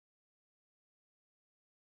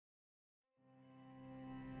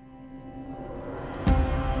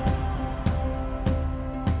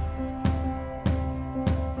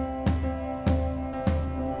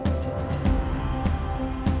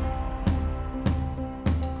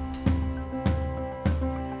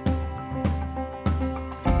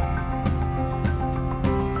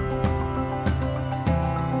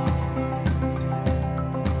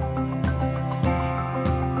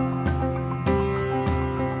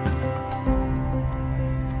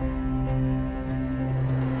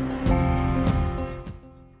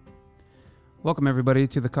Welcome, everybody,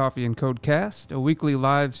 to the Coffee and Code Cast, a weekly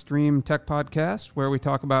live stream tech podcast where we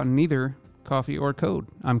talk about neither coffee or code.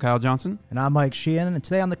 I'm Kyle Johnson. And I'm Mike Sheehan, and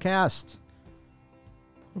today on the cast,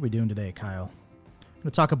 what are we doing today, Kyle? I'm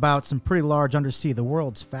going to talk about some pretty large undersea, the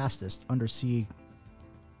world's fastest undersea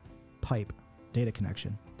pipe data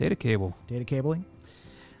connection. Data cable. Data cabling.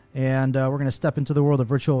 And we're going to step into the world of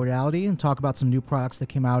virtual reality and talk about some new products that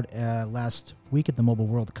came out last week at the Mobile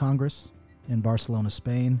World Congress in Barcelona,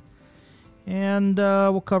 Spain. And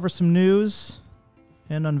we'll cover some news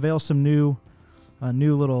and unveil some new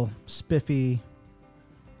little spiffy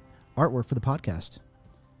artwork for the podcast.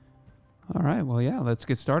 All right. Well, yeah, let's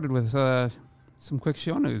get started with some quick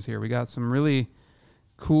show news here. We got some really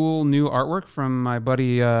cool new artwork from my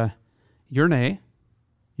buddy Yurnay.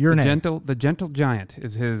 The Gentle Giant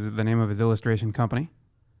is the name of his illustration company.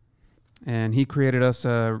 And he created us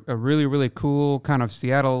a really, really cool kind of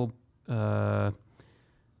Seattle,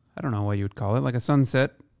 I don't know what you would call it, like a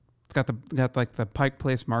sunset. It's got like the Pike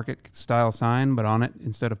Place Market style sign, but on it,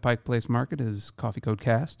 instead of Pike Place Market, is Coffee Code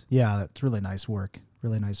Cast. Yeah, that's really nice work.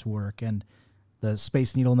 Really nice work. And the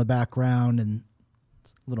Space Needle in the background and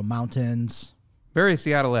little mountains. Very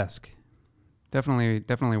Seattle-esque.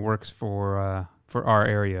 Definitely works for our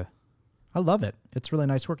area. I love it. It's really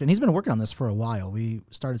nice work. And he's been working on this for a while. We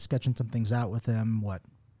started sketching some things out with him,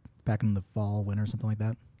 back in the fall, winter, something like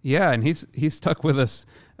that? Yeah, and he's stuck with us.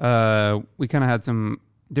 We kind of had some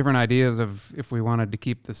different ideas of if we wanted to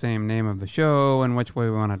keep the same name of the show and which way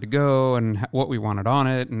we wanted to go and what we wanted on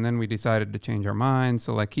it, and then we decided to change our minds.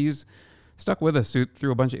 So like he's stuck with us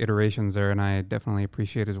through a bunch of iterations there, and I definitely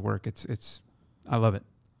appreciate his work. I love it.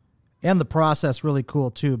 And the process really cool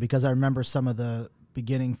too, because I remember some of the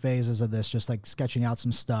beginning phases of this, just like sketching out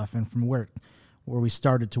some stuff, and from where we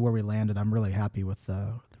started to where we landed, I'm really happy with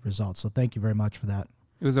the results. So thank you very much for that.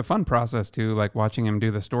 It was a fun process, too, like watching him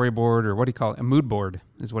do the storyboard, or what do you call it? A mood board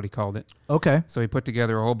is what he called it. Okay. So he put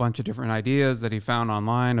together a whole bunch of different ideas that he found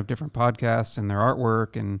online of different podcasts and their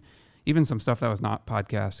artwork, and even some stuff that was not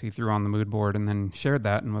podcasts. He threw on the mood board and then shared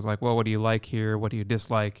that and was like, well, what do you like here? What do you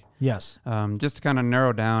dislike? Yes. Just to kind of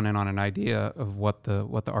narrow down in on an idea of what the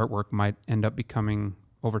artwork might end up becoming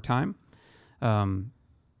over time. And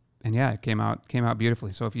yeah, it came out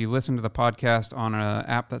beautifully. So if you listen to the podcast on an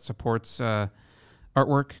app that supports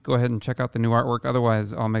artwork, go ahead and check out the new artwork.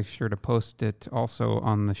 Otherwise, I'll make sure to post it also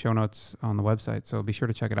on the show notes on the website. So be sure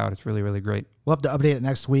to check it out. It's really, really great. We'll have to update it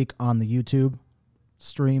next week on the YouTube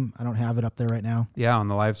stream. I don't have it up there right now. Yeah, on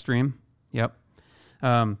the live stream. Yep.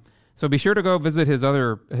 So be sure to go visit his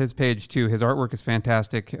page too. His artwork is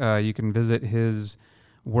fantastic. You can visit his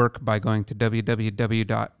work by going to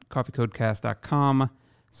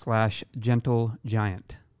www.coffeecodecast.com/gentlegiant.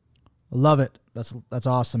 Love it. That's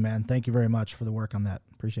awesome, man. Thank you very much for the work on that.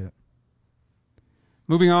 Appreciate it.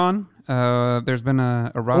 Moving on, there's been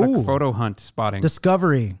a erotic photo hunt spotting.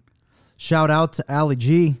 Discovery. Shout out to Allie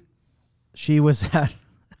G. She was at...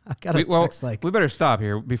 I got a text like... We better stop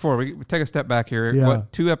here. Before we take a step back here. Yeah.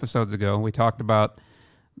 2 episodes ago, we talked about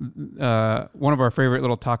one of our favorite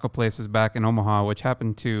little taco places back in Omaha, which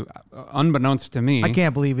happened to, unbeknownst to me... I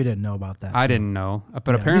can't believe you didn't know about that. I didn't know.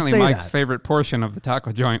 But apparently Mike's favorite portion of the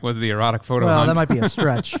taco joint was the erotic photo hunt. Well, that might be a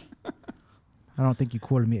stretch. I don't think you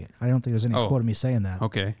quoted me. I don't think there's any quote of me saying that.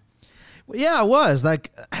 Okay. Well, yeah, it was.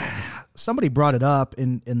 Like, somebody brought it up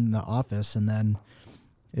in the office, and then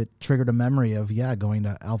it triggered a memory of, going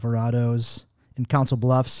to Alvarado's in Council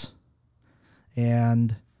Bluffs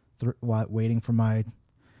and waiting for my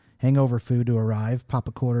hangover food to arrive, pop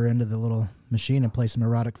a quarter into the little machine and play some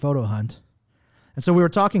erotic photo hunt. And so we were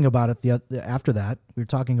talking about it after that. We were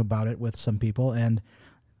talking about it with some people, and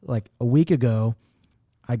like a week ago,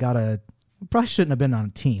 probably shouldn't have been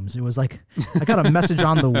on Teams. It was like I got a message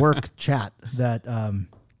on the work chat that one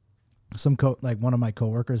of my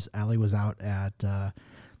coworkers, Allie, was out at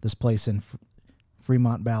this place in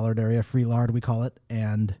Fremont Ballard area, Freelard we call it,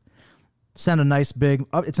 and sent a nice big.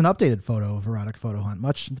 It's an updated photo of erotic photo hunt,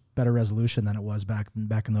 much better resolution than it was back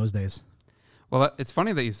in those days. Well, it's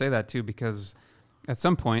funny that you say that too, because at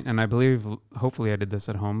some point, and I believe, hopefully, I did this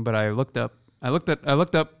at home, but I looked up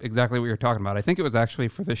exactly what you're talking about. I think it was actually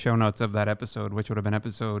for the show notes of that episode, which would have been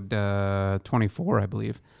episode 24, I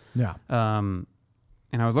believe. Yeah. And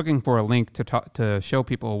I was looking for a link to show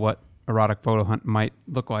people what erotic photo hunt might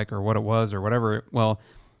look like or what it was or whatever. Well,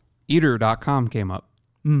 Eater.com came up.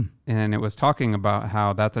 And it was talking about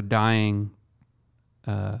how that's a dying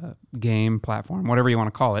game platform, whatever you want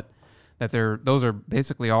to call it, that those are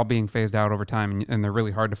basically all being phased out over time, and they're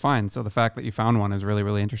really hard to find. So the fact that you found one is really,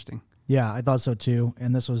 really interesting. Yeah, I thought so too.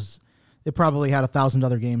 And it probably had 1,000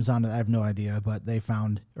 other games on it. I have no idea, but they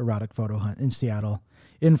found erotic photo hunt in Seattle.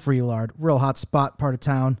 in Freelard. Real hot spot part of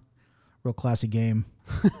town. Real classy game.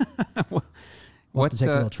 We'll have to take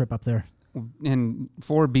a little trip up there. And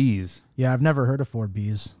 4Bs. Yeah, I've never heard of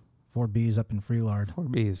 4Bs. 4Bs up in Freelard.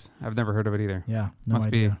 4Bs. I've never heard of it either. Yeah, no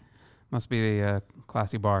idea. Must be a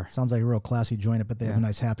classy bar. Sounds like a real classy joint, but they have a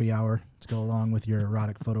nice happy hour to go along with your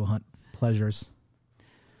erotic photo hunt pleasures.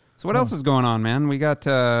 So what else is going on, man? We got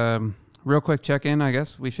real quick check-in, I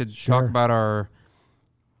guess. We should talk about our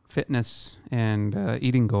fitness and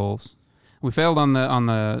eating goals. We failed on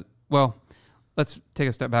the well, let's take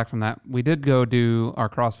a step back from that. We did go do our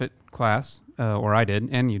CrossFit class, or I did,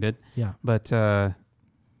 and you did. Yeah. But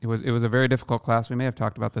it was a very difficult class. We may have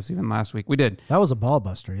talked about this even last week. We did. That was a ball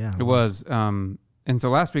buster, yeah. It was. And so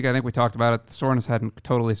last week, I think we talked about it. The soreness hadn't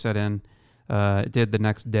totally set in. It did the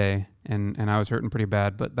next day, and I was hurting pretty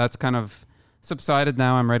bad. But that's kind of subsided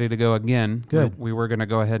now. I'm ready to go again. Good. We were going to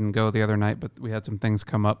go ahead and go the other night, but we had some things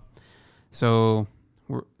come up. So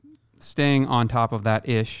we're staying on top of that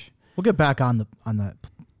ish. We'll get back on the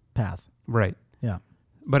path. Right. Yeah.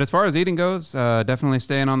 But as far as eating goes, definitely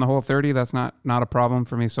staying on the Whole30. That's not a problem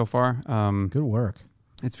for me so far. Good work.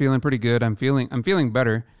 It's feeling pretty good. I'm feeling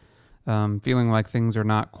better. Feeling like things are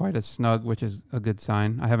not quite as snug, which is a good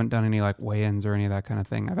sign. I haven't done any like weigh-ins or any of that kind of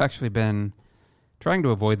thing. I've actually been trying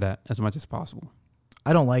to avoid that as much as possible.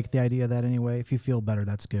 I don't like the idea of that anyway. If you feel better,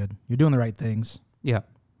 that's good. You're doing the right things. Yeah.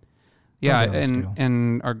 Yeah,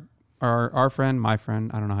 and our friend, my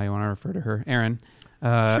friend, I don't know how you want to refer to her, Erin.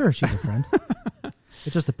 Sure, she's a friend.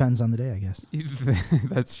 It just depends on the day, I guess.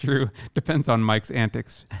 That's true. Depends on Mike's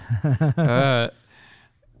antics.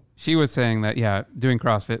 She was saying that, doing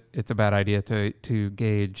CrossFit, it's a bad idea to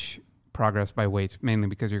gauge progress by weight, mainly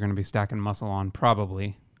because you're going to be stacking muscle on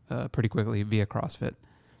probably pretty quickly via CrossFit.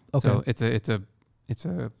 Okay. So it's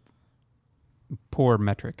a poor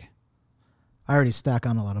metric. I already stack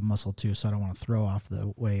on a lot of muscle too, so I don't want to throw off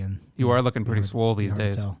the weigh-in. You are looking pretty swole these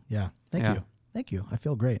days. Yeah. Thank you. I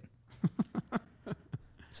feel great.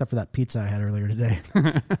 Except for that pizza I had earlier today.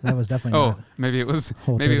 That was definitely maybe it was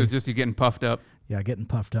just you getting puffed up. Yeah, getting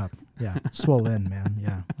puffed up. Yeah, swollen, man.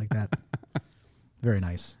 Yeah, like that. Very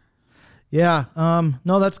nice. Yeah,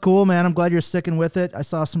 no, that's cool, man. I'm glad you're sticking with it. I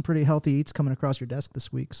saw some pretty healthy eats coming across your desk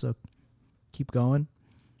this week, so keep going.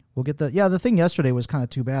 We'll get the thing yesterday was kind of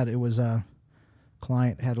too bad. It was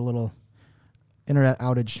client had a little internet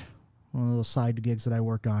outage, one of those side gigs that I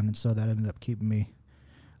worked on, and so that ended up keeping me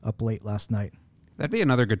up late last night. That'd be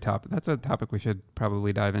another good topic. That's a topic we should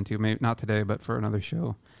probably dive into. Maybe not today, but for another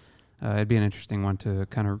show. It'd be an interesting one to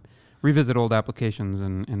kind of revisit old applications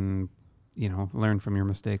and learn from your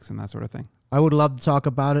mistakes and that sort of thing. I would love to talk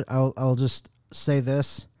about it. I'll just say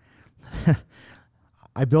this.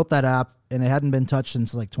 I built that app, and it hadn't been touched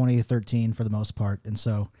since like 2013 for the most part, and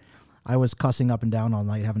so I was cussing up and down all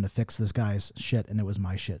night having to fix this guy's shit, and it was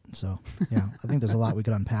my shit. So, yeah, I think there's a lot we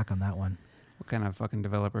could unpack on that one. What kind of fucking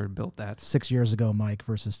developer built that? 6 years ago, Mike,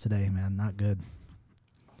 versus today, man. Not good.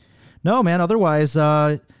 No, man, otherwise,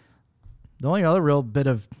 the only other real bit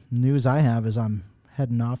of news I have is I'm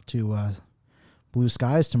heading off to Blue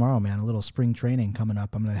Skies tomorrow, man. A little spring training coming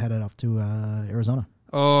up. I'm going to head off to Arizona.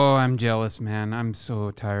 Oh, I'm jealous, man. I'm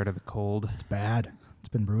so tired of the cold. It's bad. It's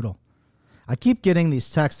been brutal. I keep getting these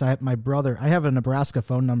texts. I have a Nebraska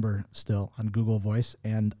phone number still on Google Voice,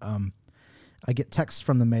 and I get texts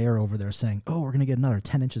from the mayor over there saying, "Oh, we're going to get another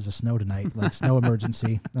 10 inches of snow tonight, like snow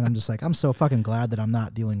emergency." And I'm just like, I'm so fucking glad that I'm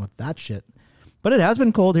not dealing with that shit. But it has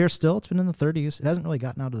been cold here still. It's been in the 30s. It hasn't really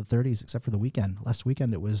gotten out of the 30s except for the weekend. Last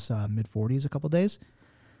weekend it was mid-40s a couple days.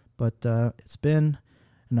 But it's been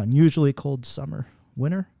an unusually cold summer.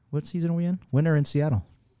 Winter? What season are we in? Winter in Seattle.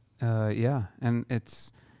 Yeah, and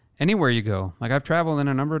it's anywhere you go. Like I've traveled in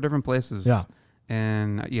a number of different places. Yeah.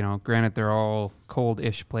 And, granted, they're all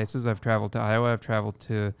cold-ish places. I've traveled to Iowa. I've traveled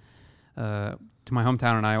to my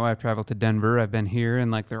hometown in Iowa. I've traveled to Denver. I've been here,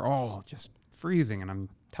 and, they're all just freezing, and I'm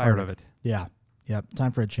tired of it. Yeah. Yep.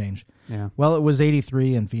 Time for a change. Yeah. Well, it was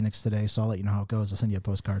 83 in Phoenix today, so I'll let you know how it goes. I'll send you a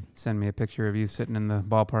postcard. Send me a picture of you sitting in the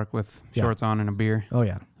ballpark with shorts on and a beer. Oh,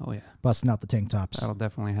 yeah. Oh, yeah. Busting out the tank tops. That'll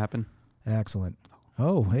definitely happen. Excellent.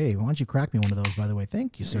 Oh, hey, why don't you crack me one of those, by the way?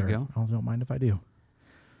 Thank you, sir. There you go. I don't mind if I do.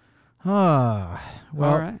 Well,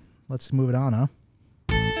 all right. Let's move it on, huh?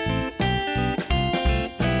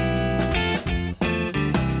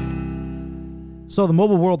 So the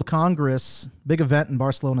Mobile World Congress, big event in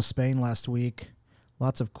Barcelona, Spain last week.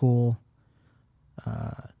 Lots of cool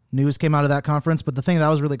news came out of that conference. But the thing that I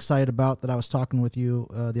was really excited about that I was talking with you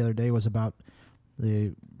the other day was about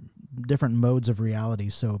the different modes of reality.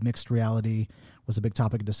 So mixed reality was a big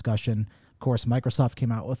topic of discussion. Of course, Microsoft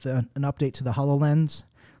came out with an update to the HoloLens,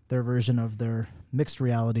 their version of their mixed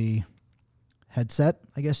reality headset,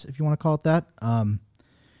 I guess, if you want to call it that.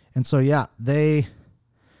 And so, yeah, a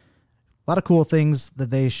lot of cool things that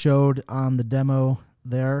they showed on the demo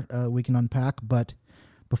there we can unpack. But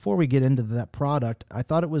before we get into that product, I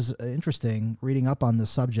thought it was interesting reading up on this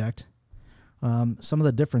subject. Some of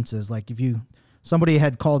the differences, like somebody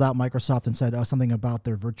had called out Microsoft and said something about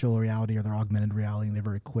their virtual reality or their augmented reality, and they're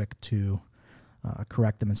very quick to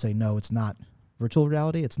correct them and say, no, it's not virtual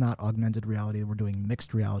reality, it's not augmented reality, we're doing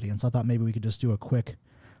mixed reality. And so I thought maybe we could just do a quick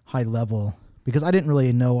high level, because I didn't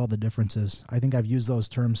really know all the differences. I think I've used those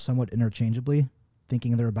terms somewhat interchangeably,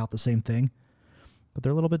 thinking they're about the same thing, but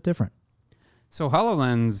they're a little bit different. So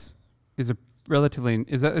HoloLens is it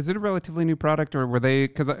a relatively new product, or were they,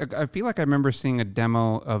 because I feel like I remember seeing a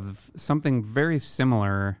demo of something very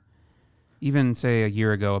similar, even say a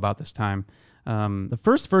year ago about this time. The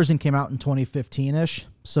first version came out in 2015-ish,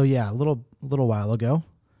 so yeah, a little while ago.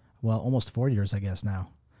 Well, almost 4 years, I guess,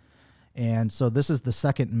 now. And so this is the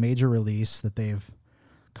second major release that they've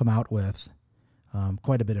come out with,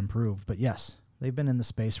 quite a bit improved. But yes, they've been in the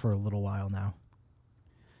space for a little while now.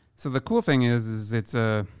 So the cool thing is it's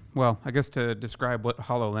well, I guess to describe what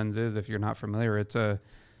HoloLens is, if you're not familiar, it's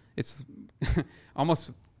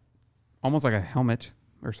almost like a helmet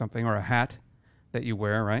or something, or a hat that you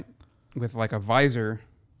wear, right? With like a visor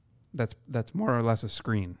that's more or less a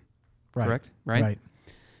screen, right. Correct? Right.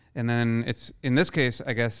 And then it's, in this case,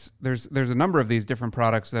 I guess there's a number of these different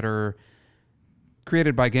products that are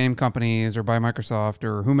created by game companies or by Microsoft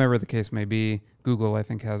or whomever the case may be. Google, I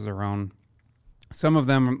think, has their own. Some of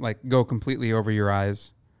them like go completely over your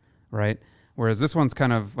eyes, right? Whereas this one's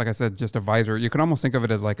kind of, like I said, just a visor. You can almost think of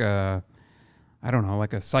it as like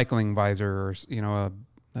like a cycling visor, or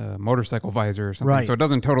a motorcycle visor or something. Right. So it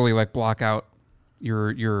doesn't totally like block out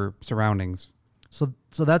your surroundings. So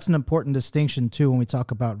that's an important distinction too when we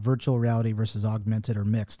talk about virtual reality versus augmented or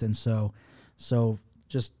mixed. And so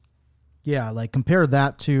just, yeah, like compare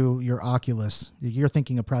that to your Oculus. You're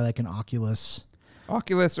thinking of probably like an Oculus,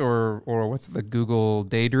 or what's the Google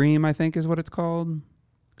Daydream, I think is what it's called.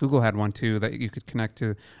 Google had one too that you could connect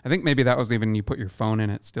to. I think maybe that was even you put your phone in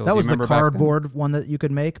it still. That was the cardboard one that you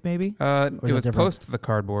could make, maybe? It was post the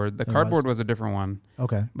cardboard. The cardboard was a different one.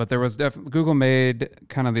 Okay. But there was Google made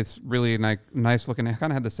kind of this really nice looking. It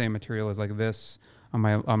kind of had the same material as like this on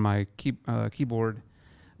my keyboard,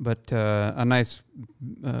 but a nice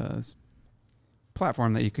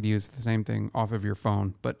platform that you could use the same thing off of your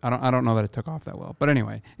phone. But I don't know that it took off that well. But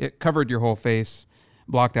anyway, it covered your whole face,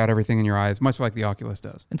 blocked out everything in your eyes, much like the Oculus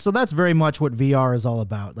does. And so that's very much what VR is all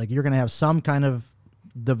about. Like you're going to have some kind of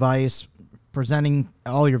device presenting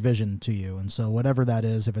all your vision to you. And so whatever that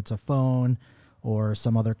is, if it's a phone or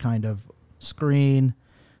some other kind of screen,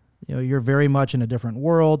 you're very much in a different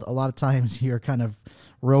world. A lot of times you're kind of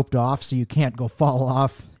roped off so you can't go fall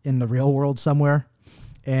off in the real world somewhere.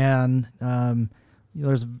 And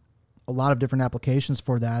there's a lot of different applications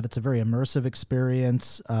for that. It's a very immersive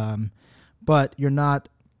experience. But you're not,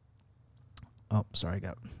 oh, sorry,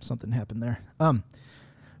 something happened there.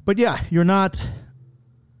 But yeah, you're not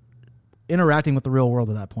interacting with the real world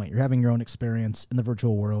at that point. You're having your own experience in the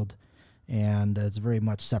virtual world, and it's very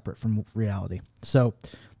much separate from reality. So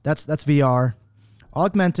that's VR.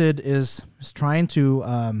 Augmented is trying to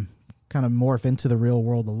kind of morph into the real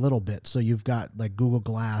world a little bit. So you've got like Google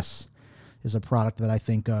Glass is a product that I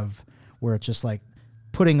think of where it's just like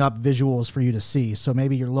putting up visuals for you to see. So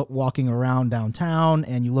maybe you're walking around downtown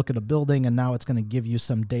and you look at a building, and now it's going to give you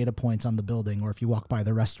some data points on the building. Or if you walk by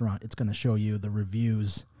the restaurant, it's going to show you the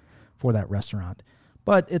reviews for that restaurant.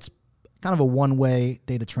 But it's kind of a one-way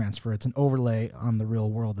data transfer. It's an overlay on the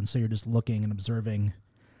real world. And so you're just looking and observing,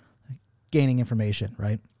 gaining information,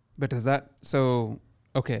 right? But is that so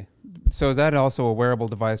is that also a wearable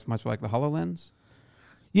device, much like the HoloLens?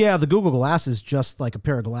 Yeah, the Google Glass is just like a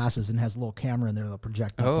pair of glasses and has a little camera in there that'll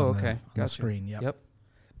project up on the screen. Yep.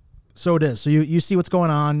 So it is. So you see what's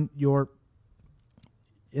going on. You're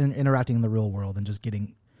interacting in the real world and just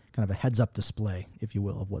getting kind of a heads-up display, if you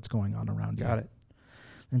will, of what's going on around you. Got it.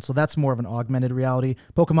 And so that's more of an augmented reality.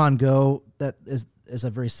 Pokemon Go, that is a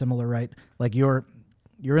very similar, right? Like you're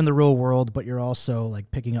in the real world, but you're also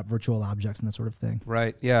like picking up virtual objects and that sort of thing.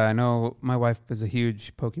 Right. Yeah, I know my wife is a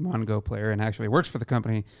huge Pokemon Go player and actually works for the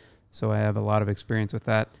company, so I have a lot of experience with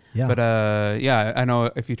that. Yeah. But I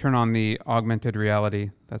know if you turn on the augmented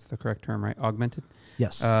reality, that's the correct term, right? Augmented?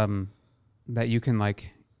 Yes. That you can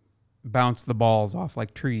like bounce the balls off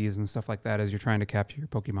like trees and stuff like that as you're trying to capture your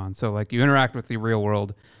Pokemon. So like you interact with the real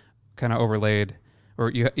world kind of overlaid, or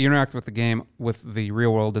you interact with the game with the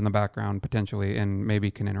real world in the background potentially, and maybe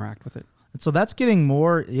can interact with it. So that's getting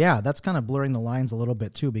more, that's kind of blurring the lines a little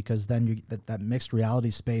bit too, because then that mixed reality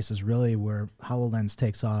space is really where HoloLens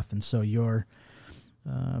takes off. And so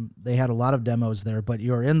they had a lot of demos there, but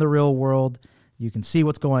you're in the real world. You can see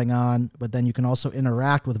what's going on, but then you can also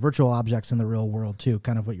interact with virtual objects in the real world too,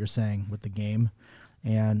 kind of what you're saying with the game.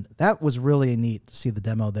 And that was really neat to see the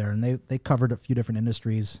demo there. And they covered a few different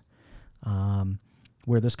industries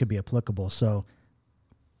where this could be applicable. So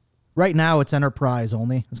right now, it's enterprise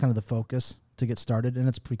only. It's kind of the focus to get started, and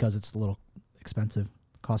it's because it's a little expensive,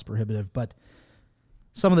 cost prohibitive. But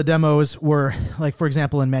some of the demos were, like, for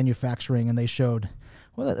example, in manufacturing, and they showed,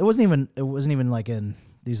 well, it wasn't even like in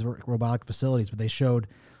these robotic facilities, but they showed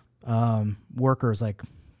workers, like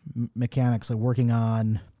mechanics, like working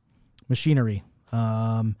on machinery,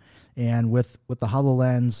 and with the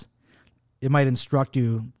HoloLens, it might instruct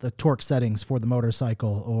you the torque settings for the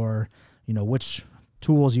motorcycle, or which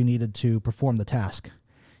tools you needed to perform the task.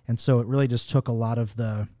 And so it really just took a lot of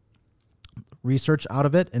the research out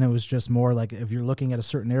of it, and it was just more like if you're looking at a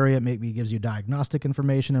certain area, it maybe gives you diagnostic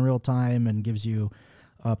information in real time and gives you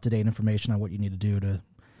up-to-date information on what you need to do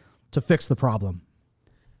to fix the problem.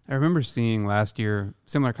 I remember seeing last year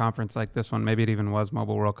similar conference like this one, maybe it even was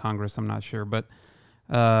Mobile World Congress, I'm not sure, but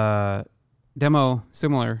demo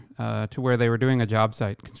similar to where they were doing a job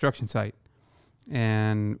site, construction site.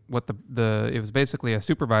 And what it was basically a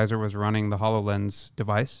supervisor was running the HoloLens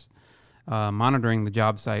device, monitoring the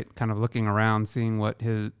job site, kind of looking around, seeing what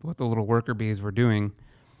the little worker bees were doing.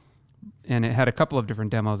 And it had a couple of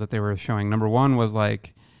different demos that they were showing. Number one was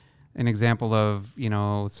like an example of,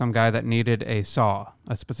 some guy that needed a saw,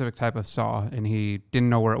 a specific type of saw, and he didn't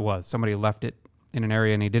know where it was. Somebody left it in an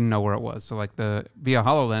area and he didn't know where it was. So like via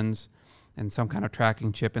HoloLens and some kind of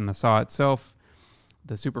tracking chip in the saw itself,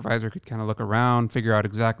 the supervisor could kind of look around, figure out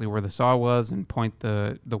exactly where the saw was, and point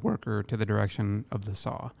the worker to the direction of the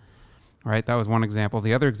saw. All right, that was one example.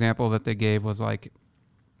 The other example that they gave was like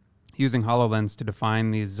using HoloLens to define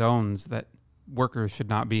these zones that workers should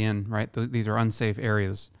not be in, right? These are unsafe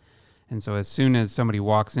areas. And so as soon as somebody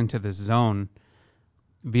walks into this zone,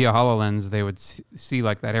 via HoloLens, they would see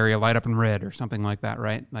like that area light up in red or something like that,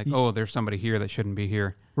 right? Like, oh, there's somebody here that shouldn't be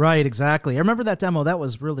here. Right, exactly. I remember that demo. That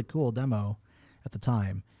was really cool demo at the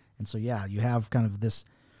time. And so, you have kind of this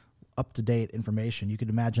up-to-date information. You could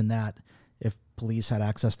imagine that if police had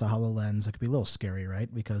access to HoloLens, it could be a little scary,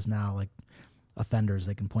 right? Because now, like, offenders,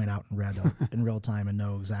 they can point out in red in real time and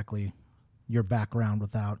know exactly your background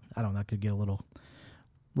without, I don't know, that could get a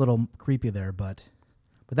little creepy there, but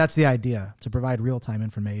that's the idea, to provide real-time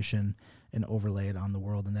information and overlay it on the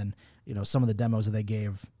world. And then, some of the demos that they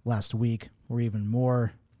gave last week were even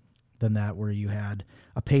more than that, where you had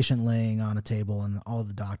a patient laying on a table and all of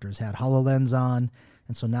the doctors had HoloLens on.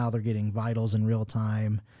 And so now they're getting vitals in real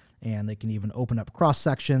time, and they can even open up cross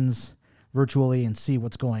sections virtually and see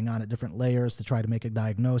what's going on at different layers to try to make a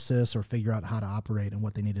diagnosis or figure out how to operate and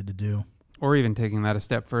what they needed to do. Or even taking that a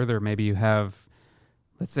step further, maybe you have,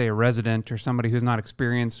 let's say, a resident or somebody who's not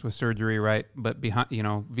experienced with surgery, right? But behind,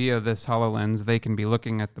 via this HoloLens, they can be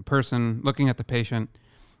looking at the person, looking at the patient,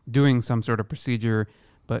 doing some sort of procedure,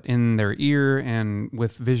 but in their ear and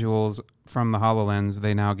with visuals from the HoloLens,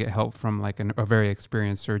 they now get help from like a very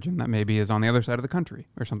experienced surgeon that maybe is on the other side of the country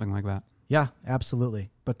or something like that. Yeah, absolutely.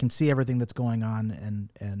 But can see everything that's going on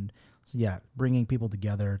and bringing people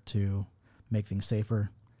together to make things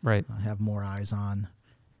safer. Right. Have more eyes on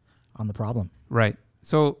the problem. Right.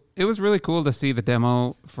 So it was really cool to see the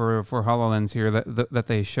demo for HoloLens here that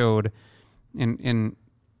they showed. And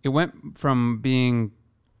it went from being,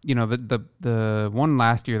 the one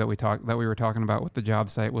last year that we were talking about with the job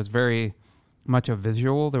site was very much a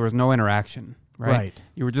visual. There was no interaction, right?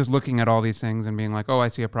 You were just looking at all these things and being like, oh, I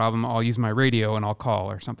see a problem. I'll use my radio and I'll call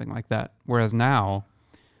or something like that. Whereas now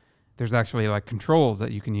there's actually like controls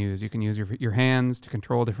that you can use. You can use your hands to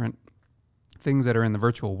control different things that are in the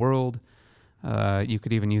virtual world. You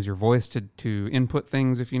could even use your voice to input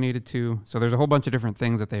things if you needed to. So there's a whole bunch of different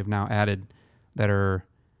things that they've now added that are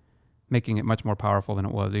making it much more powerful than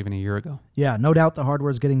it was even a year ago. Yeah, no doubt the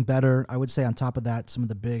hardware is getting better. I would say on top of that, some of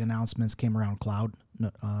the big announcements came around cloud,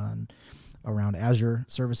 around Azure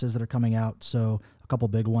services that are coming out. So a couple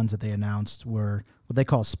big ones that they announced were what they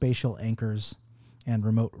call spatial anchors and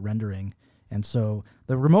remote rendering. And so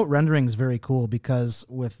the remote rendering is very cool because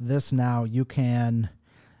with this now you can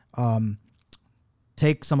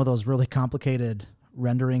take some of those really complicated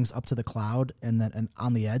renderings up to the cloud and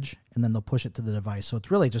on the edge, and then they'll push it to the device. So it's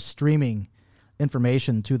really just streaming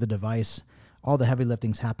information to the device. All the heavy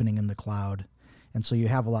lifting's happening in the cloud. And so you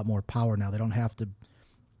have a lot more power now. They don't have to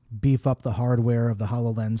beef up the hardware of the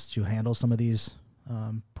HoloLens to handle some of these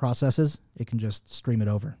processes. It can just stream it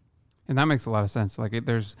over. And that makes a lot of sense. Like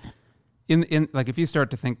there's in like if you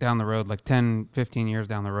start to think down the road, like 10, 15 years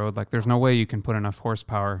down the road, like there's no way you can put enough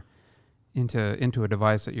horsepower into a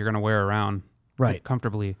device that you're going to wear around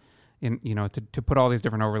comfortably to put all these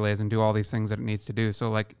different overlays and do all these things that it needs to do.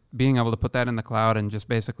 So like being able to put that in the cloud and just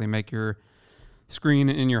basically make your screen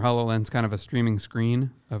in your HoloLens kind of a streaming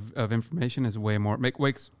screen of information is way more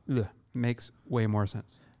makes way more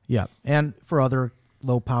sense. Yeah. And for other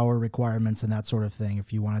low power requirements and that sort of thing,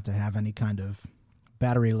 if you want it to have any kind of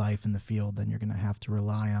battery life in the field, then you're going to have to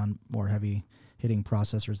rely on more heavy hitting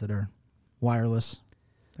processors that are wireless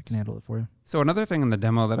that can handle it for you. So another thing in the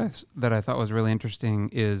demo that I thought was really interesting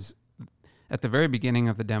is at the very beginning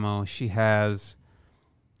of the demo, she has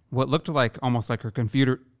what looked like almost like her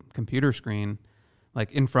computer screen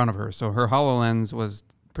like in front of her. So her HoloLens was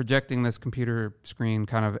projecting this computer screen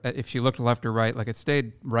kind of, if she looked left or right, like it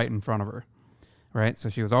stayed right in front of her, right? So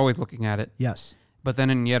she was always looking at it. Yes. But then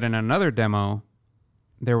in another demo,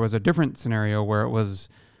 there was a different scenario where it was,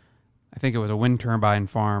 I think it was a wind turbine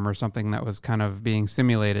farm or something that was kind of being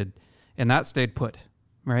simulated, and that stayed put,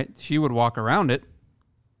 right? She would walk around it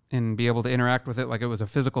and be able to interact with it like it was a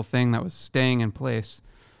physical thing that was staying in place,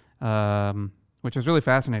 which is really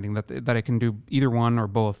fascinating that it can do either one or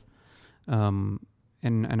both. And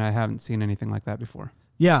I haven't seen anything like that before.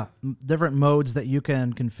 Yeah, different modes that you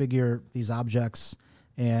can configure these objects.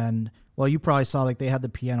 And, well, you probably saw like they had the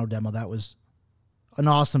piano demo. That was an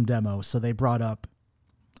awesome demo. So they brought up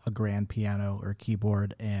a grand piano or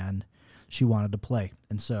keyboard, and she wanted to play.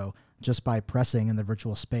 And so just by pressing in the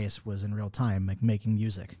virtual space was in real time, like making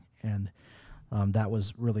music. And that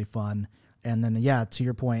was really fun. And then, yeah, to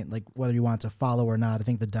your point, like whether you want to follow or not, I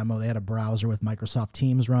think the demo, they had a browser with Microsoft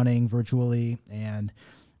Teams running virtually, and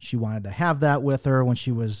she wanted to have that with her when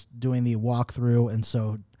she was doing the walkthrough, and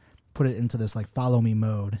so put it into this like follow me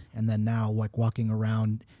mode. And then now like walking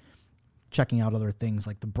around, checking out other things,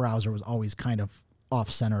 like the browser was always kind of off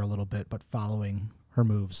center a little bit, but following her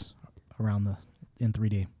moves around in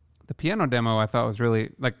 3D. The piano demo I thought was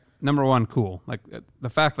really like, number one, cool. Like the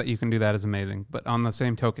fact that you can do that is amazing. But on the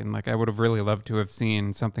same token, like I would have really loved to have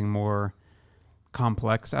seen something more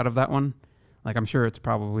complex out of that one. Like I'm sure it's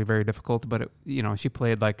probably very difficult, but she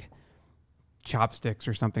played like chopsticks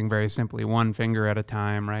or something very simply, one finger at a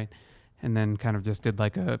time, right? And then kind of just did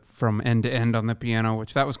like a from end to end on the piano,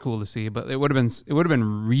 which that was cool to see. But it would have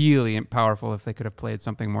been really powerful if they could have played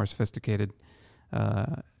something more sophisticated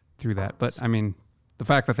through that. But I mean, the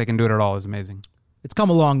fact that they can do it at all is amazing. It's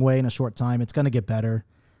come a long way in a short time. It's going to get better.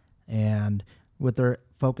 And with their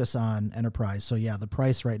focus on enterprise. So yeah, the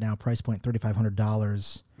price right now, price point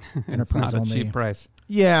 $3,500. Enterprise it's not only. A cheap price.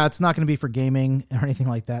 Yeah, it's not going to be for gaming or anything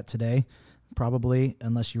like that today, probably,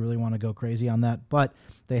 unless you really want to go crazy on that. But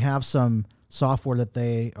they have some software that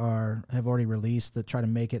they have already released that try to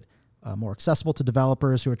make it more accessible to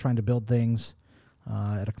developers who are trying to build things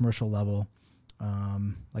at a commercial level.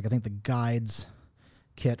 Like I think the guides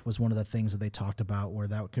kit was one of the things that they talked about, where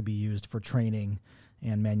that could be used for training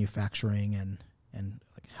and manufacturing and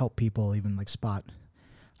like help people even like spot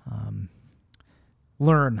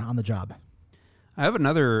learn on the job. I have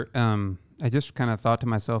another I just kind of thought to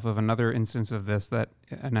myself of another instance of this that,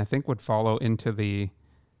 and I think would follow into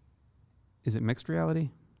is it mixed reality?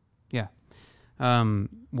 Yeah.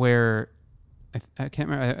 Where I can't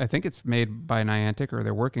remember, I think it's made by Niantic, or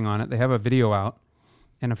they're working on it. They have a video out,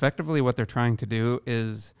 and effectively what they're trying to do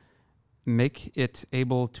is make it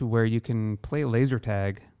able to where you can play laser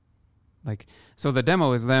tag. Like, so the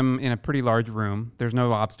demo is them in a pretty large room. There's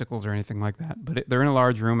no obstacles or anything like that, but they're in a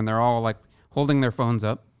large room and they're all like holding their phones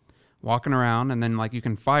up, walking around, and then like you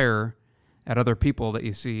can fire at other people that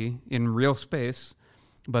you see in real space,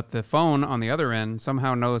 but the phone on the other end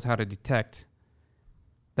somehow knows how to detect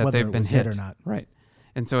that whether they've been hit or not. Right.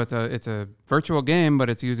 And so it's a virtual game,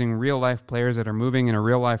 but it's using real life players that are moving in a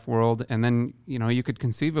real life world. And then, you could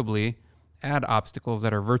conceivably add obstacles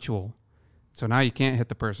that are virtual. So now you can't hit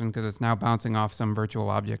the person because it's now bouncing off some virtual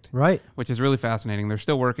object. Right. Which is really fascinating. They're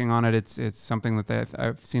still working on it. It's something that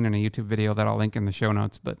I've seen in a YouTube video that I'll link in the show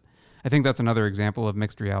notes. But I think that's another example of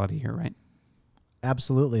mixed reality here, right?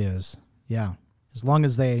 Absolutely is. Yeah. As long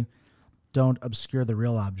as they don't obscure the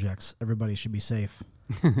real objects, everybody should be safe.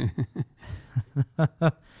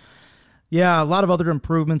 Yeah, a lot of other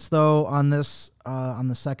improvements though on this on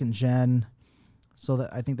the second gen. So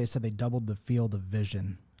that I think they said they doubled the field of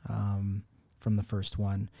vision from the first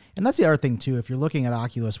one. And that's the other thing too. If you're looking at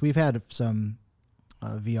Oculus, we've had some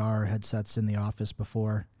VR headsets in the office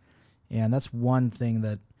before, and that's one thing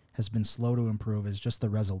that has been slow to improve is just the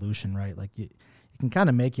resolution, right? Like it can kind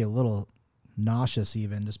of make you a little nauseous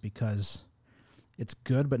even just because it's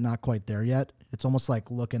good but not quite there yet. It's almost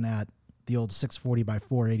like looking at the old 640 by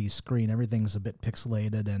 480 screen. Everything's a bit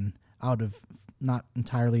pixelated and not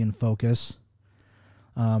entirely in focus.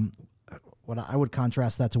 What I would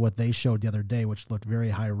contrast that to what they showed the other day, which looked very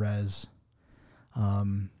high res,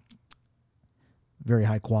 very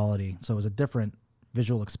high quality. So it was a different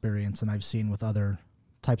visual experience than I've seen with other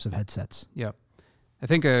types of headsets. Yep. I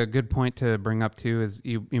think a good point to bring up too is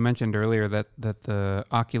you mentioned earlier that the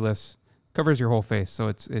Oculus covers your whole face, so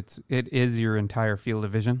it is your entire field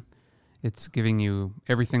of vision. It's giving you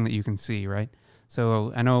everything that you can see, right?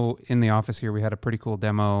 So I know in the office here we had a pretty cool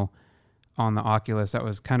demo on the Oculus that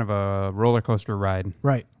was kind of a roller coaster ride.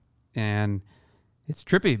 Right. And it's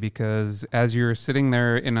trippy because as you're sitting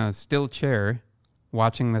there in a still chair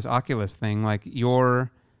watching this Oculus thing, like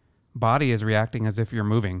your body is reacting as if you're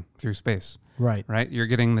moving through space. Right. Right? You're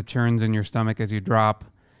getting the churns in your stomach as you drop.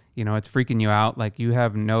 You know, it's freaking you out. Like you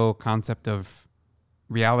have no concept of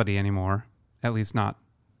reality anymore, at least not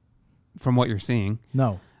from what you're seeing.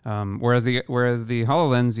 No. Whereas the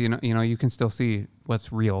HoloLens, you know, you can still see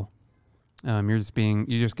what's real. You're just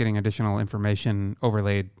getting additional information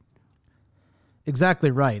overlaid. Exactly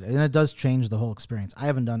right. And it does change the whole experience. I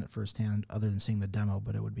haven't done it firsthand other than seeing the demo,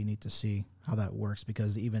 but it would be neat to see how that works,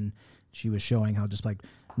 because even she was showing how just like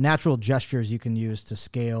natural gestures you can use to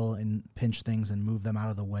scale and pinch things and move them out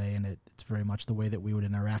of the way. And it's very much the way that we would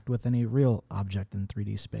interact with any real object in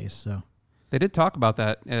 3D space. So they did talk about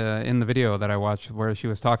that in the video that I watched, where she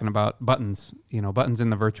was talking about buttons, buttons in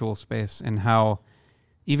the virtual space, and how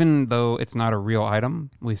even though it's not a real item,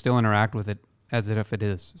 we still interact with it as if it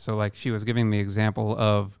is. So like she was giving the example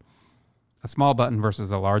of a small button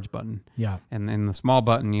versus a large button. Yeah. And in the small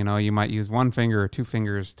button, you might use one finger or two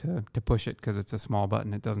fingers to push it because it's a small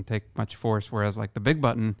button. It doesn't take much force. Whereas like the big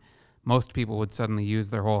button, most people would suddenly use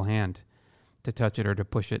their whole hand to touch it or to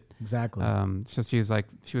push it. Exactly. So she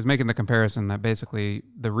was making the comparison that basically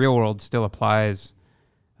the real world still applies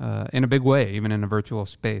in a big way, even in a virtual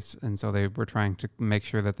space. And so they were trying to make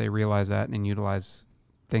sure that they realize that and utilize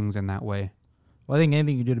things in that way. Well, I think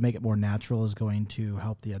anything you do to make it more natural is going to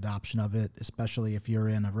help the adoption of it, especially if you're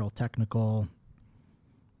in a real technical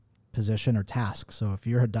position or task. So if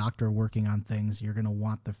you're a doctor working on things, you're going to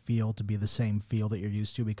want the feel to be the same feel that you're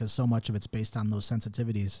used to, because so much of it's based on those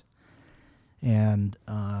sensitivities. And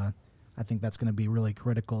I think that's going to be really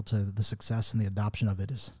critical to the success and the adoption of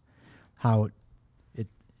it, is how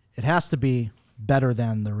it has to be better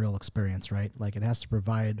than the real experience, right? Like it has to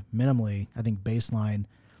provide minimally, I think, baseline,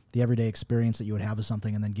 the everyday experience that you would have of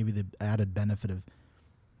something, and then give you the added benefit of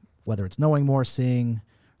whether it's knowing more, seeing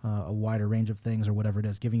a wider range of things, or whatever it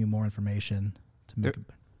is, giving you more information to make it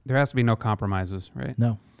better. There has to be no compromises, right?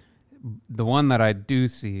 No. The one that I do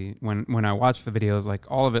see when I watch the videos, like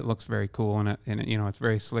all of it looks very cool, and it's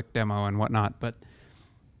very slick demo and whatnot. But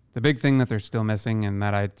the big thing that they're still missing, and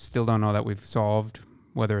that I still don't know that we've solved,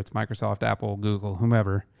 whether it's Microsoft, Apple, Google,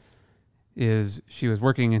 whomever, is she was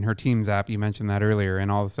working in her Teams app. You mentioned that earlier, and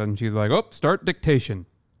all of a sudden she's like, "Oh, start dictation."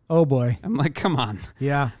 Oh boy. I'm like, come on.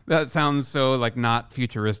 Yeah. That sounds so like not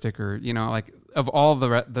futuristic, or like of all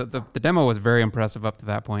the demo was very impressive up to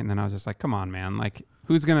that point, and then I was just like, come on, man. Like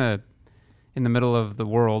who's gonna in the middle of the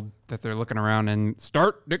world that they're looking around and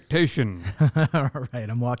start dictation? All right.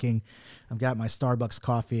 I've got my Starbucks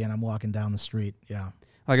coffee and I'm walking down the street. Yeah.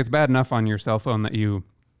 Like it's bad enough on your cell phone that you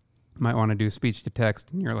might want to do speech to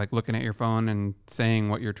text and you're like looking at your phone and saying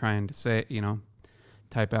what you're trying to say,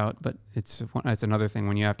 type out. But it's another thing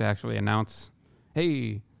when you have to actually announce,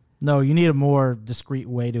 hey. No, you need a more discreet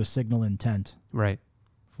way to signal intent. Right.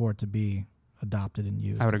 For it to be adopted and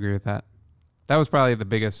used. I would agree with that. That was probably the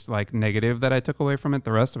biggest like negative that I took away from it.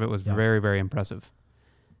 The rest of it was very, very impressive.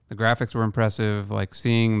 The graphics were impressive, like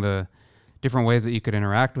seeing the different ways that you could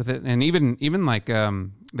interact with it. And even like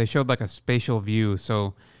they showed like a spatial view.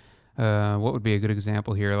 So what would be a good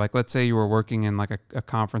example here? Like let's say you were working in like a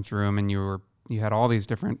conference room and you had all these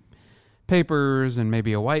different papers and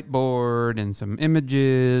maybe a whiteboard and some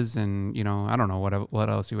images and I don't know what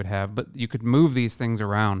else you would have, but you could move these things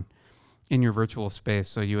around in your virtual space.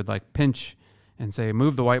 So you would like pinch and say,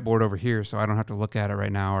 move the whiteboard over here so I don't have to look at it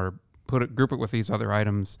right now, or group it with these other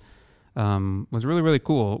items. Was really, really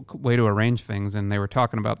cool way to arrange things. And they were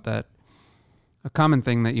talking about that. A common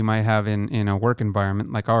thing that you might have in a work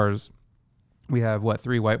environment like ours, we have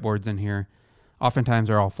 3 whiteboards in here. Oftentimes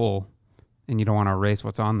they're all full and you don't want to erase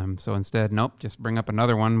what's on them. So instead, nope, just bring up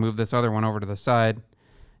another one, move this other one over to the side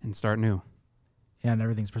and start new. And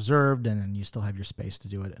everything's preserved, and then you still have your space to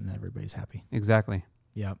do it, and everybody's happy. Exactly.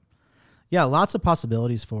 Yep. Yeah, lots of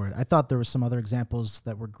possibilities for it. I thought there were some other examples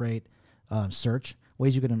that were great. Search,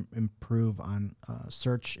 ways you can improve on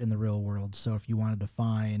search in the real world. So if you wanted to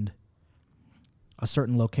find a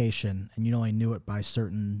certain location, and you only knew it by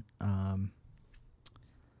certain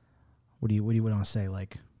what do you want to say,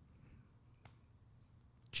 like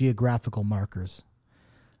geographical markers.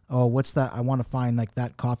 Oh, what's that? I want to find like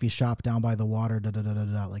that coffee shop down by the water. Da da da da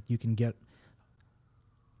da. Like you can get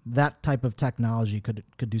that type of technology could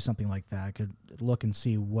do something like that. It could look and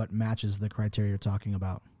see what matches the criteria you're talking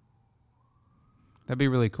about. That'd be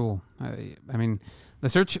really cool. I mean, the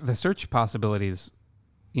search possibilities,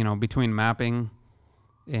 between mapping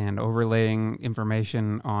and overlaying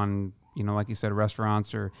information on, like you said,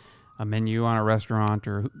 restaurants or a menu on a restaurant,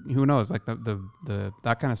 or who knows, like the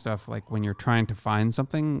that kind of stuff. Like when you're trying to find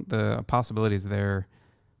something, the possibilities there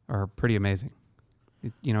are pretty amazing.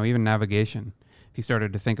 Even navigation. If you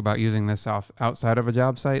started to think about using this outside of a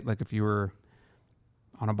job site, like if you were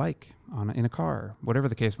on a bike, in a car, whatever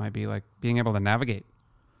the case might be, like being able to navigate.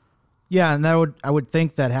 Yeah, and I would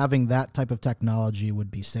think that having that type of technology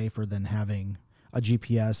would be safer than having a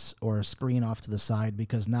GPS or a screen off to the side,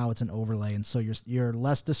 because now it's an overlay, and so you're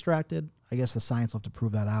less distracted. I guess the science will have to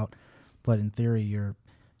prove that out, but in theory, your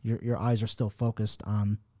eyes are still focused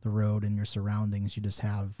on the road and your surroundings. You just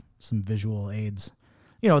have some visual aids.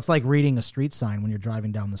 It's like reading a street sign when you're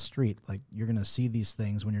driving down the street. Like you're going to see these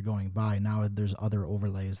things when you're going by. Now there's other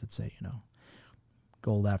overlays that say,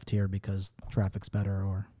 go left here because traffic's better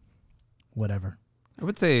or whatever. I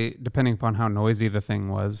would say, depending upon how noisy the thing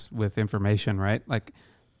was with information, right? Like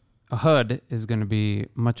a HUD is going to be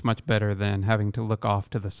much, much better than having to look off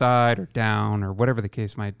to the side or down or whatever the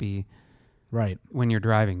case might be. Right. When you're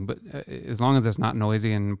driving. But as long as it's not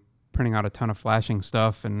noisy and printing out a ton of flashing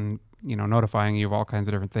stuff and, notifying you of all kinds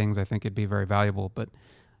of different things, I think it'd be very valuable. But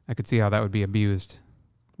I could see how that would be abused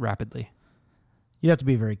rapidly. You have to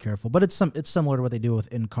be very careful. But it's similar to what they do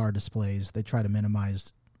with in-car displays. They try to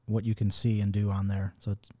minimize what you can see and do on there. So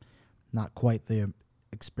it's not quite the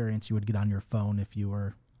experience you would get on your phone if you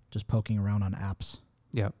were just poking around on apps.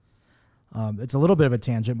 Yeah. It's a little bit of a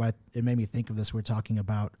tangent, but it made me think of this. We're talking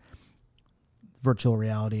about virtual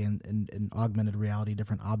reality and augmented reality,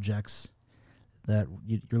 different objects that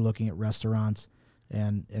you're looking at restaurants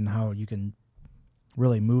and how you can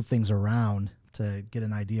really move things around to get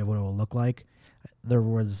an idea of what it will look like. There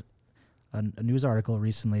was a news article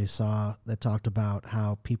recently saw that talked about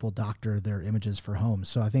how people doctor their images for homes.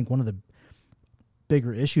 So I think one of the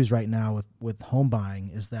bigger issues right now with home buying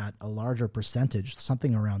is that a larger percentage,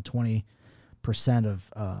 something around 20%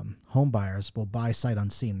 of home buyers will buy sight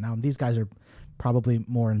unseen. Now, these guys are probably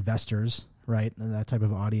more investors, right? That type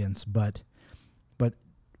of audience. But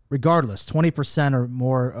regardless, 20% or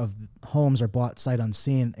more of homes are bought sight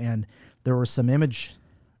unseen. And there were some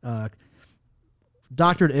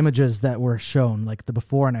doctored images that were shown, like the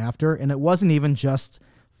before and after. And it wasn't even just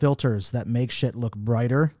filters that make shit look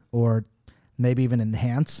brighter or maybe even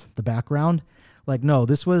enhance the background. Like, no,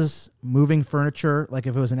 this was moving furniture. Like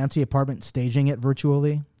if it was an empty apartment, staging it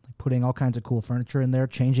virtually, like putting all kinds of cool furniture in there,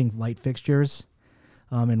 changing light fixtures.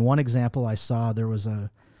 In one example I saw, there was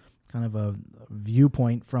a kind of a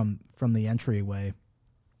viewpoint from the entryway,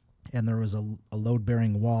 and there was a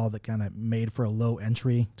load-bearing wall that kind of made for a low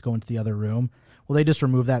entry to go into the other room. Well, they just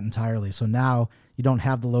removed that entirely. So now you don't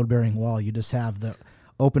have the load-bearing wall. You just have the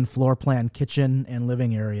open floor plan kitchen and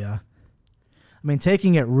living area. I mean,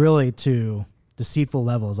 taking it really to deceitful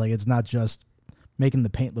levels. Like it's not just making the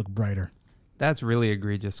paint look brighter. That's really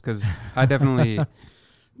egregious, because I definitely,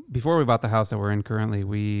 before we bought the house that we're in currently,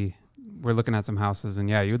 we were looking at some houses, and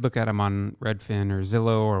yeah, you would look at them on Redfin or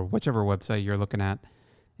Zillow or whichever website you're looking at,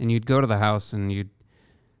 and you'd go to the house and you'd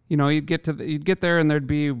get there and there'd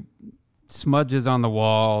be smudges on the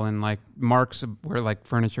wall and like marks where like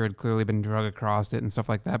furniture had clearly been drug across it and stuff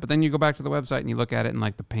like that. But then you go back to the website and you look at it and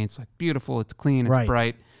like the paint's like beautiful, it's clean, it's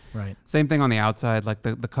bright. Right. Same thing on the outside. Like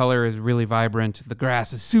the color is really vibrant. The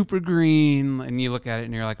grass is super green, and you look at it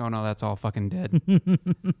and you're like, oh no, that's all fucking dead.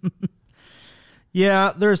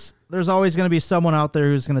 Yeah, there's always going to be someone out there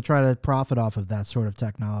who's going to try to profit off of that sort of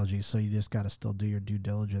technology. So you just got to still do your due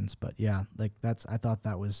diligence. But yeah, like I thought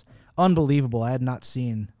that was unbelievable. I had not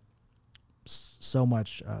seen so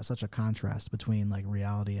much such a contrast between like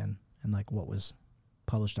reality and like what was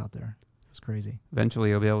published out there. It was crazy. Eventually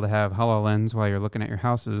you'll be able to have HoloLens while you're looking at your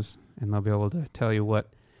houses, and they'll be able to tell you what,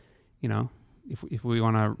 if we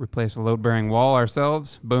want to replace a load-bearing wall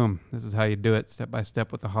ourselves, boom, this is how you do it step by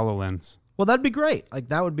step with the HoloLens. Well, that'd be great. Like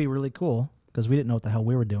that would be really cool, because we didn't know what the hell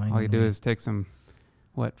we were doing. All you do is take some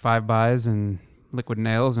 5-bys and liquid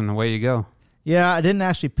nails, and away you go. Yeah, I didn't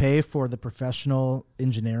actually pay for the professional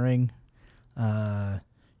engineering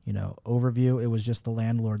overview. It was just the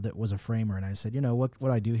landlord that was a framer, and I said, what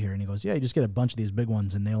do I do here? And he goes, yeah, you just get a bunch of these big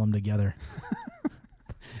ones and nail them together.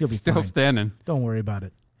 You'll be still fine. standing. Don't worry about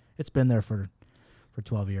it. It's been there for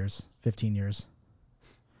 12 years, 15 years.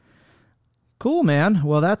 Cool, man.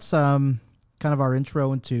 Well, that's kind of our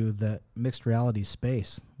intro into the mixed reality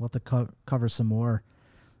space. We'll have to cover some more.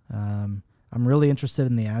 I'm really interested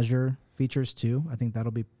in the Azure features too. I think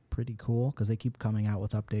that'll be pretty cool because they keep coming out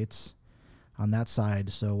with updates on that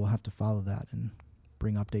side. So we'll have to follow that and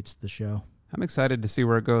bring updates to the show. I'm excited to see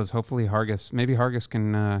where it goes. Hopefully maybe Hargis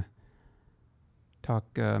can talk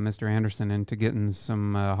Mr. Anderson into getting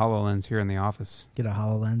some HoloLens here in the office. Get a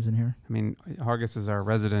HoloLens in here. I mean, Hargis is our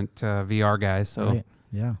resident VR guy, so right.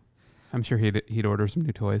 Yeah, I'm sure he'd order some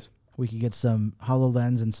new toys. We could get some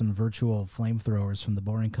HoloLens and some virtual flamethrowers from the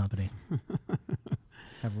Boring Company.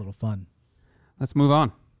 Have a little fun. Let's move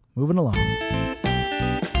on. Moving along.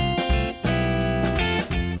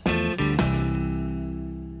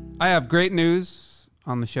 I have great news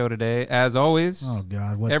on the show today. As always, oh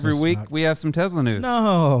God, what's every this week about? we have some Tesla news.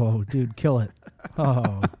 No, dude, kill it.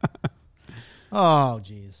 Oh,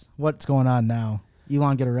 geez, what's going on now?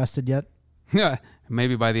 Elon get arrested yet? Yeah,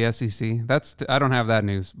 maybe by the SEC. I don't have that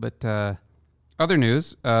news, but other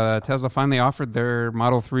news: Tesla finally offered their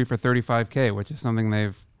Model 3 for $35,000, which is something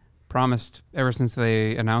they've promised ever since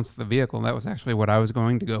they announced the vehicle. That was actually what I was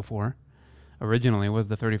going to go for originally, was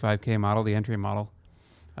the $35,000 model, the entry model.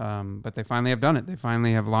 But they finally have done it. They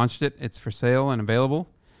finally have launched it. It's for sale and available.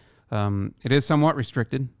 It is somewhat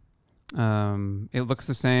restricted. It looks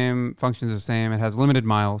the same, functions the same. It has limited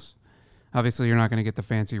miles. Obviously, you're not going to get the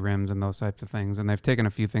fancy rims and those types of things. And they've taken a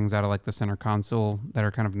few things out of like the center console that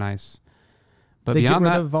are kind of nice. But they beyond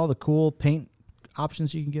get rid that, of all the cool paint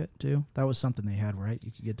options you can get too. That was something they had, right?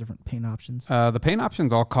 You could get different paint options. the paint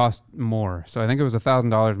options all cost more. So I think it was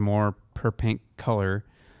 $1,000 more per paint color,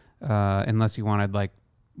 unless you wanted like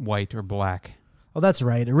white or black. Oh, that's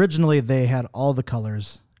right. Originally, they had all the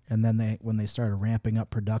colors, and then when they started ramping up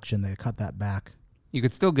production, they cut that back. You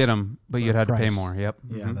could still get them, but you'd have to pay more. Yep.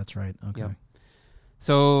 Yeah, that's right. Okay. Yep.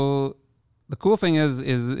 So the cool thing is it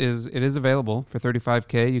is available for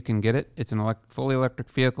 $35,000. You can get it. It's an fully electric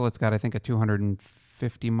vehicle. It's got, I think, a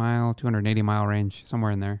 280 mile range,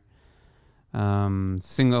 somewhere in there.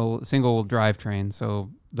 Single drivetrain. So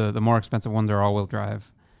the more expensive ones are all-wheel drive.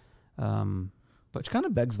 Which kind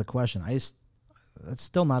of begs the question. That's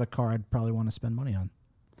still not a car I'd probably want to spend money on.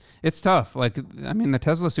 It's tough. Like, I mean, the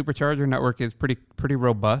Tesla supercharger network is pretty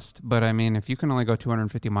robust, but I mean, if you can only go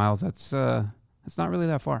 250 miles, that's not really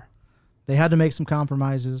that far. They had to make some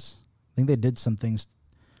compromises. I think they did some things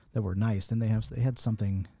that were nice. Then they had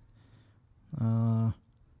something.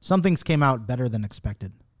 Some things came out better than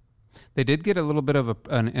expected. They did get a little bit of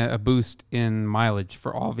a boost in mileage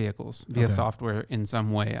for all vehicles via software in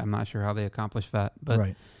some way. I'm not sure how they accomplished that,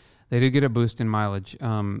 but they did get a boost in mileage.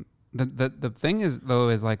 The thing is, though,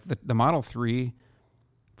 is like the Model 3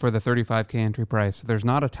 for the $35,000 entry price, there's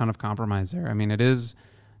not a ton of compromise there. I mean, it is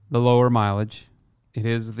the lower mileage. It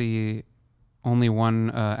is the only one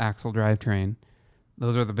axle drivetrain.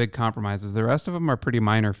 Those are the big compromises. The rest of them are pretty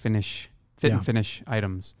minor finish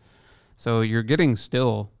items. So you're getting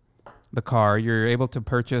still the car. You're able to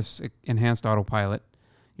purchase enhanced autopilot.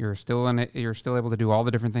 You're still able to do all the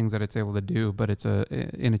different things that it's able to do, but it's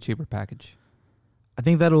in a cheaper package. I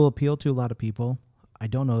think that'll appeal to a lot of people. I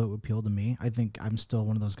don't know that it would appeal to me. I think I'm still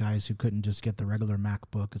one of those guys who couldn't just get the regular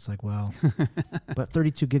MacBook. It's like, well, but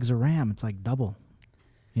 32 gigs of RAM, it's like double.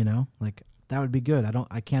 You know, like that would be good.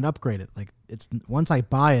 I can't upgrade it. Like it's once I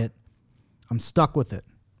buy it, I'm stuck with it.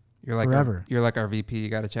 You're like forever. You're like our VP. You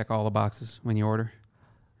got to check all the boxes when you order.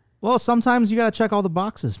 Well, sometimes you got to check all the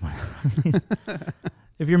boxes.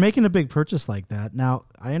 If you're making a big purchase like that, now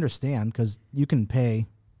I understand because you can pay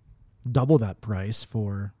double that price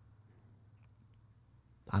for,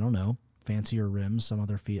 I don't know, fancier rims, some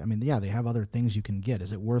other fee. I mean, yeah, they have other things you can get.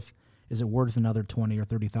 Is it worth another $20,000 or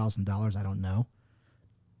 $30,000? I don't know.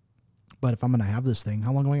 But if I'm going to have this thing,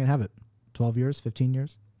 how long am I going to have it? 12 years, 15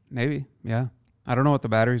 years? Maybe, yeah. I don't know what the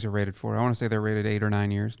batteries are rated for. I want to say they're rated 8 or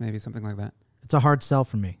 9 years, maybe something like that. It's a hard sell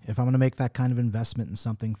for me. If I'm going to make that kind of investment in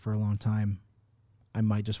something for a long time, I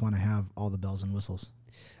might just want to have all the bells and whistles.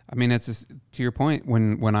 I mean, it's just, to your point,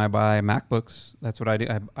 when I buy MacBooks, that's what I do.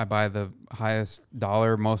 I buy the highest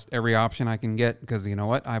dollar, most every option I can get, because you know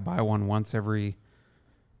what? I buy one once every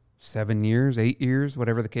 7 years, 8 years,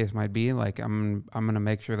 whatever the case might be. Like I'm going to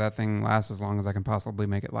make sure that thing lasts as long as I can possibly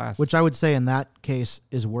make it last. Which I would say in that case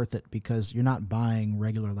is worth it because you're not buying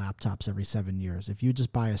regular laptops every 7 years. If you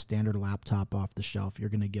just buy a standard laptop off the shelf, you're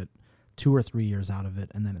going to get 2 or 3 years out of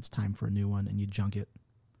it, and then it's time for a new one and you junk it.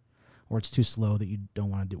 Or it's too slow that you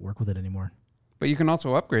don't want to work with it anymore. But you can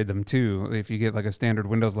also upgrade them too if you get like a standard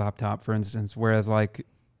Windows laptop, for instance, whereas like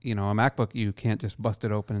a MacBook, you can't just bust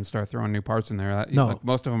it open and start throwing new parts in there. No. Like,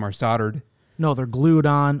 most of them are soldered. No, they're glued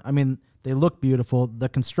on. I mean, they look beautiful. The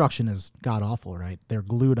construction is god awful, right? They're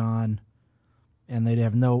glued on, and they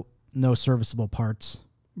have no serviceable parts.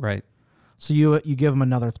 Right. So you give them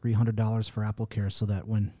another $300 for AppleCare so that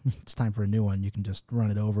when it's time for a new one, you can just run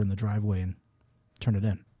it over in the driveway and turn it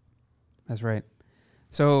in. That's right.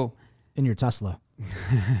 So in your Tesla.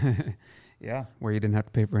 Yeah, where you didn't have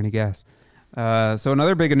to pay for any gas. So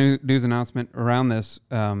another big news announcement around this,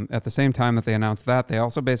 at the same time that they announced that, they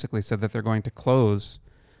also basically said that they're going to close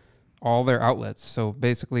all their outlets. So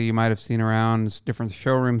basically you might have seen around different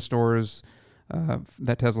showroom stores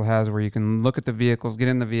that Tesla has where you can look at the vehicles, get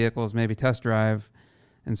in the vehicles, maybe test drive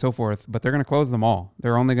and so forth, but they're going to close them all.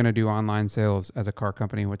 They're only going to do online sales as a car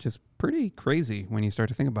company, which is pretty crazy when you start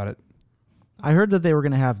to think about it. I heard that they were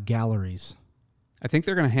going to have galleries. I think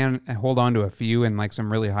they're going to hold on to a few in like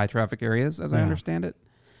some really high traffic areas, as I understand it.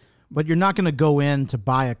 But you're not going to go in to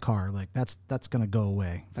buy a car. Like that's going to go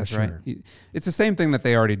away for sure. Right. It's the same thing that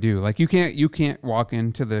they already do. Like you can't walk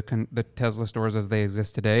into the Tesla stores as they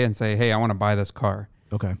exist today and say, "Hey, I want to buy this car."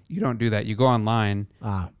 Okay. You don't do that. You go online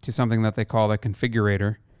to something that they call the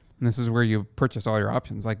configurator, and this is where you purchase all your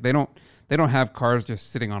options. Like they don't have cars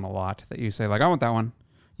just sitting on a lot that you say like, "I want that one."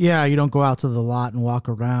 Yeah, you don't go out to the lot and walk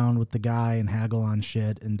around with the guy and haggle on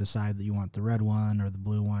shit and decide that you want the red one or the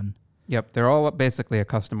blue one. Yep, they're all basically a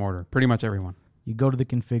custom order, pretty much everyone. You go to the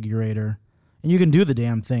configurator, and you can do the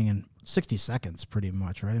damn thing in 60 seconds pretty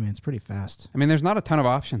much, right? I mean, it's pretty fast. I mean, there's not a ton of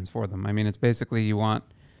options for them. I mean, it's basically you want,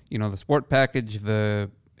 the sport package, the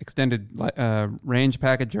extended range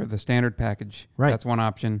package, or the standard package. Right. That's one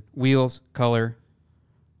option. Wheels, color,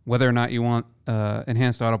 whether or not you want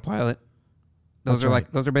enhanced autopilot. Those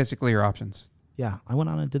are basically your options. Yeah, I went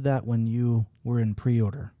on and did that when you were in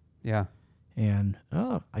pre-order. Yeah. And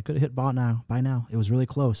I could have hit buy now. It was really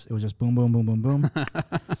close. It was just boom, boom, boom, boom, boom.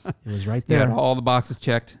 It was right there. Yeah, all the boxes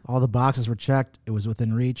checked. All the boxes were checked. It was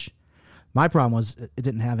within reach. My problem was it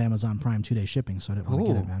didn't have Amazon Prime 2-day shipping, so I didn't want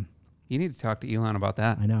to get it, man. You need to talk to Elon about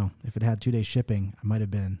that. I know. If it had 2-day shipping, I might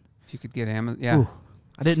have been. If you could get Amazon, yeah. Ooh.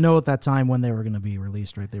 I didn't know at that time when they were going to be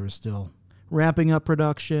released, right? They were still ramping up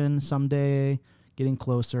production someday, getting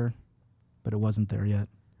closer, but it wasn't there yet.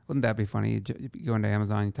 Wouldn't that be funny? You go into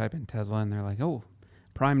Amazon, you type in Tesla, and they're like, "Oh,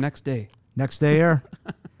 Prime next day." Next day air.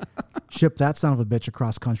 Ship that son of a bitch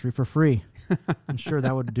across country for free. I'm sure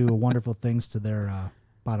that would do wonderful things to their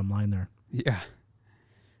bottom line there. Yeah.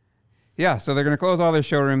 Yeah, so they're going to close all their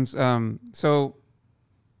showrooms. So,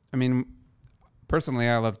 I mean, personally,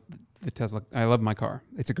 I love the Tesla. I love my car.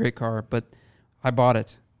 It's a great car, but I bought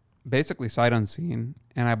it basically sight unseen,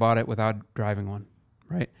 and I bought it without driving one,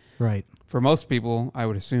 right? Right. For most people, I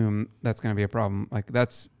would assume that's going to be a problem. Like,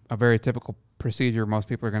 that's a very typical procedure. Most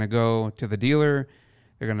people are going to go to the dealer.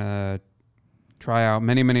 They're going to try out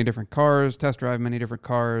many, many different cars, test drive many different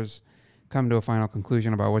cars, come to a final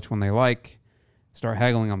conclusion about which one they like, start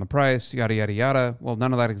haggling on the price, yada, yada, yada. Well,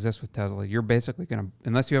 none of that exists with Tesla. You're basically going to,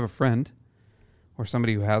 unless you have a friend or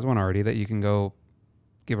somebody who has one already that you can go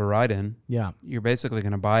give a ride in, you're basically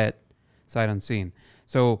going to buy it sight unseen.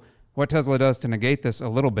 So what Tesla does to negate this a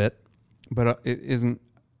little bit, but it isn't,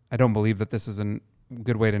 I don't believe that this is a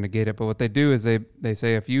good way to negate it, but what they do is they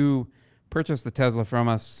say, if you purchase the Tesla from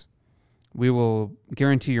us, we will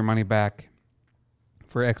guarantee your money back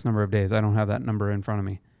for X number of days. I don't have that number in front of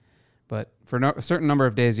me, but for a certain number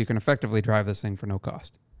of days, you can effectively drive this thing for no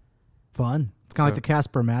cost. Fun. It's kind of like the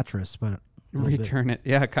Casper mattress, but return it.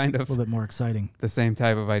 Yeah, kind of. A little bit more exciting. The same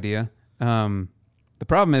type of idea. The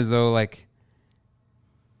problem is, though, like,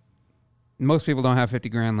 most people don't have 50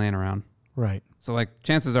 grand laying around. Right. So, like,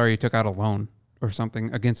 chances are you took out a loan or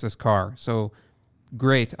something against this car. So,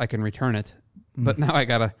 great, I can return it. But now I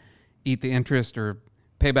got to eat the interest or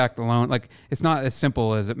pay back the loan. Like, it's not as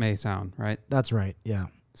simple as it may sound, right? That's right, yeah.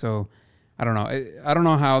 So, I don't know. I don't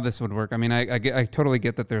know how this would work. I mean, I totally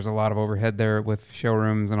get that there's a lot of overhead there with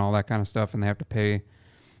showrooms and all that kind of stuff, and they have to pay,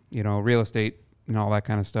 real estate and all that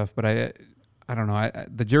kind of stuff. But I don't know.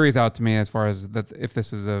 The jury's out to me as far as that if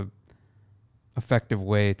this is a effective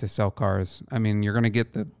way to sell cars. I mean, you're going to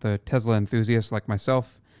get the Tesla enthusiasts like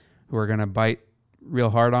myself who are going to bite real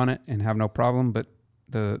hard on it and have no problem. But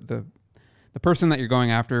the person that you're going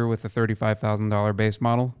after with the $35,000 base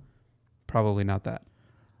model, probably not that.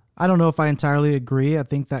 I don't know if I entirely agree. I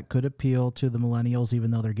think that could appeal to the millennials,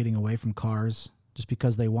 even though they're getting away from cars, just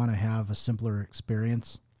because they want to have a simpler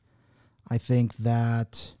experience. I think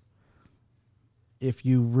that if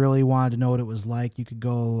you really wanted to know what it was like, you could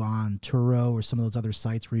go on Turo or some of those other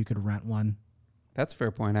sites where you could rent one That's a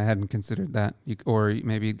fair point. I hadn't considered that. Or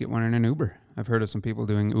maybe you'd get one in an Uber. I've heard of some people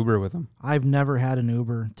doing Uber with them. I've never had an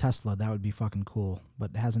Uber Tesla. That would be fucking cool,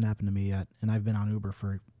 but it hasn't happened to me yet. And I've been on Uber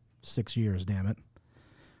for 6 years, damn it.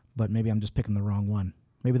 But maybe I'm just picking the wrong one.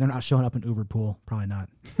 Maybe they're not showing up in Uber Pool. Probably not.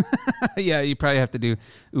 Yeah, you probably have to do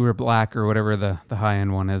Uber Black or whatever the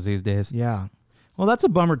high-end one is these days. Yeah. Well, that's a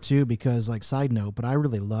bummer, too, because, like, side note, but I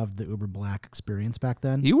really loved the Uber Black experience back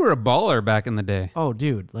then. You were a baller back in the day. Oh,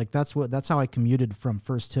 dude. Like, that's how I commuted from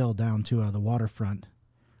First Hill down to the waterfront.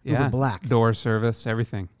 Yeah. Uber Black. Door service,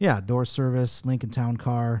 everything. Yeah, door service, Lincoln Town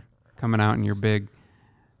car. Coming out in your big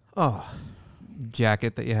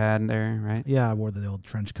jacket that you had there, right? Yeah, I wore the old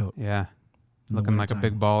trench coat. Yeah. Looking like a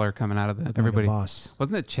big baller coming out of the... Looking everybody. like a boss.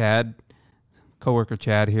 Wasn't it Chad, coworker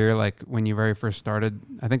Chad here, like when you very first started?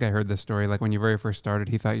 I think I heard this story. Like when you very first started,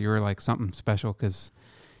 he thought you were like something special because,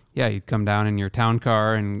 yeah, you'd come down in your town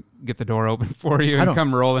car and get the door open for you and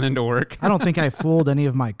come rolling into work. I don't think I fooled any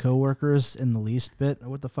of my coworkers in the least bit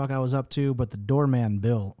what the fuck I was up to, but the doorman,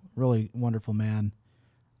 Bill, really wonderful man,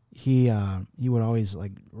 he would always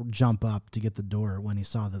like jump up to get the door when he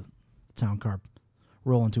saw the town car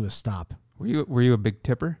roll into a stop. Were you a big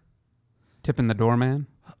tipper? Tipping the doorman?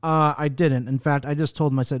 I didn't. In fact, I just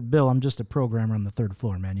told him, I said, Bill, I'm just a programmer on the third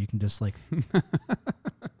floor, man. You can just like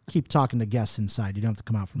keep talking to guests inside. You don't have to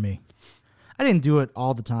come out for me. I didn't do it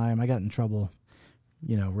all the time. I got in trouble,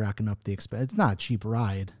 racking up the expense. It's not a cheap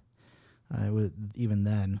ride. Even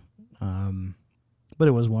then. But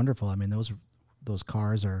it was wonderful. I mean, those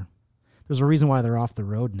cars are, there's a reason why they're off the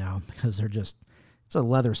road now, because it's a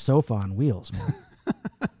leather sofa on wheels, man.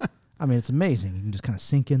 I mean, it's amazing. You can just kind of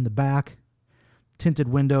sink in the back. Tinted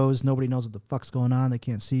windows. Nobody knows what the fuck's going on. They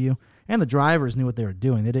can't see you. And the drivers knew what they were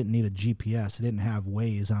doing. They didn't need a GPS. They didn't have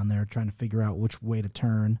Waze on there trying to figure out which way to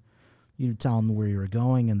turn. You'd tell them where you were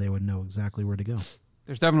going, and they would know exactly where to go.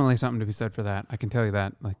 There's definitely something to be said for that. I can tell you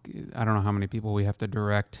that. Like, I don't know how many people we have to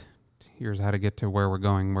direct. Here's how to get to where we're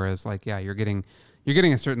going. Whereas, like, yeah, you're getting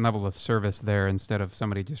a certain level of service there instead of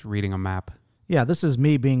somebody just reading a map. Yeah, this is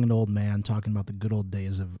me being an old man talking about the good old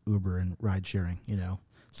days of Uber and ride sharing,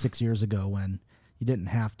 6 years ago when you didn't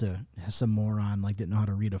have to have some moron didn't know how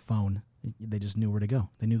to read a phone. They just knew where to go.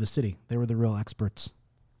 They knew the city. They were the real experts.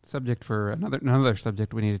 Subject for another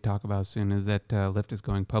subject we need to talk about soon is that Lyft is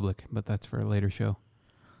going public, but that's for a later show.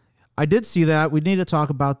 I did see that. We need to talk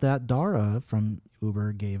about that. Dara from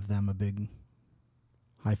Uber gave them a big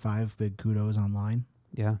high five, big kudos online.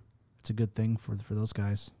 Yeah. It's a good thing for those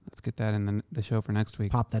guys. Let's get that in the show for next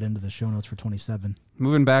week. Pop that into the show notes for 27.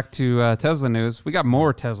 Moving back to Tesla news. We got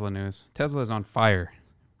more Tesla news. Tesla's on fire.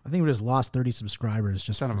 I think we just lost 30 subscribers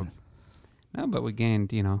just Son of a... No, but we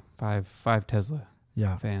gained, five Tesla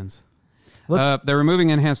fans. They're removing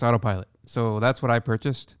enhanced autopilot. So that's what I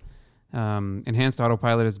purchased. Enhanced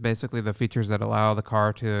autopilot is basically the features that allow the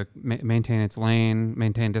car to maintain its lane,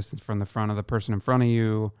 maintain distance from the front of the person in front of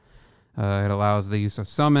you. It allows the use of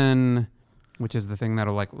summon, which is the thing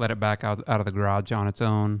that'll let it back out of the garage on its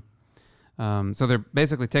own. So they're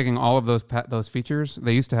basically taking all of those features.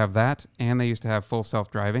 They used to have that, and they used to have full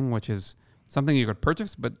self-driving, which is something you could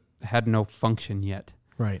purchase but had no function yet.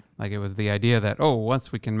 Right. Like it was the idea that,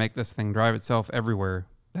 once we can make this thing drive itself everywhere,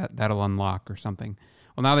 that'll unlock or something.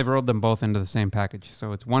 Well, now they've rolled them both into the same package.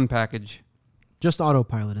 So it's one package. Just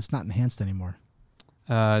autopilot. It's not enhanced anymore.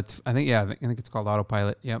 I think it's called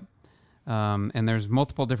autopilot. Yep. And there's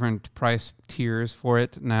multiple different price tiers for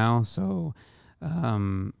it now. So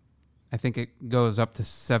I think it goes up to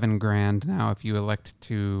 $7,000 now if you elect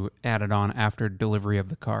to add it on after delivery of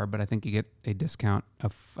the car. But I think you get a discount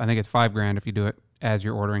of, I think it's $5,000 if you do it as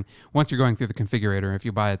you're ordering. Once you're going through the configurator, if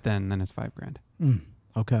you buy it then it's $5,000.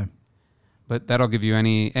 Okay. But that'll give you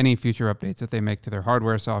any future updates that they make to their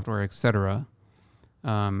hardware, software, etc.,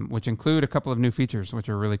 which include a couple of new features, which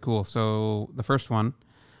are really cool. So the first one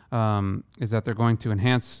is that they're going to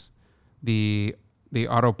enhance the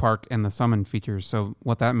auto park and the summon features. So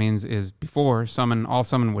what that means is before all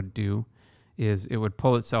summon would do is it would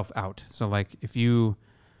pull itself out. So like if you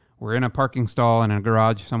were in a parking stall in a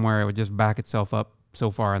garage somewhere, it would just back itself up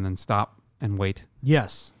so far and then stop and wait.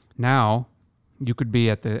 Yes. Now you could be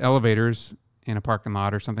at the elevators in a parking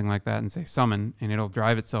lot or something like that and say summon, and it'll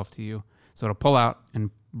drive itself to you. So it'll pull out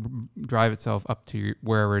and drive itself up to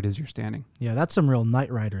wherever it is you're standing. Yeah, that's some real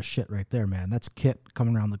Knight Rider shit right there, man. That's Kit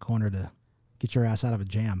coming around the corner to get your ass out of a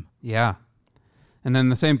jam. Yeah. And then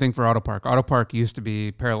the same thing for Auto Park. Auto Park used to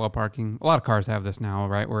be parallel parking. A lot of cars have this now,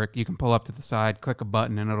 right, where you can pull up to the side, click a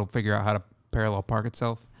button, and it'll figure out how to parallel park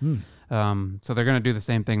itself. So they're going to do the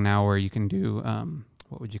same thing now where you can do,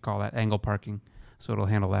 what would you call that, angle parking. So it'll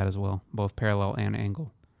handle that as well, both parallel and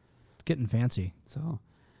angle. It's getting fancy. So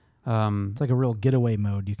It's like a real getaway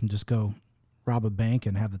mode. You can just go rob a bank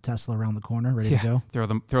and have the Tesla around the corner ready to go.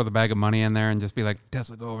 Throw the bag of money in there and just be like,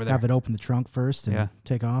 Tesla, go over there. Have it open the trunk first and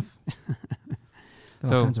take off.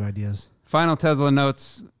 So, all kinds of ideas. Final Tesla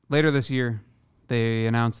notes. Later this year, they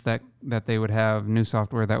announced that they would have new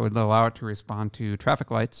software that would allow it to respond to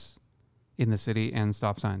traffic lights in the city and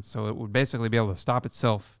stop signs. So it would basically be able to stop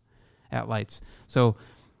itself at lights. So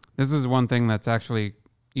this is one thing that's actually,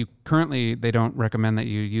 currently they don't recommend that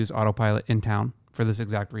you use autopilot in town for this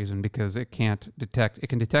exact reason, because it can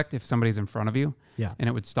detect if somebody's in front of you and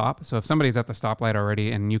it would stop. So if somebody's at the stoplight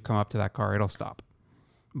already and you come up to that car, it'll stop.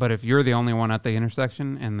 But if you're the only one at the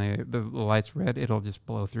intersection and the light's red, it'll just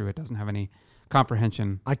blow through. It doesn't have any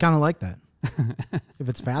comprehension. I kind of like that. If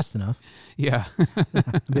it's fast enough. Yeah.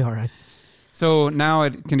 It'll be all right. So now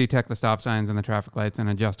it can detect the stop signs and the traffic lights and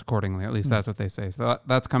adjust accordingly. At least that's what they say. So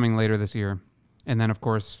that's coming later this year. And then, of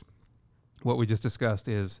course, what we just discussed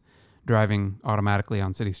is driving automatically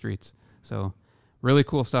on city streets. So really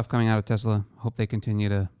cool stuff coming out of Tesla. Hope they continue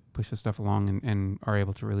to push this stuff along and are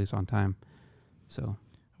able to release on time. So...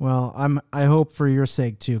 Well, I hope for your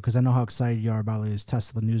sake too, because I know how excited you are about these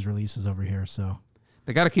Tesla news releases over here. So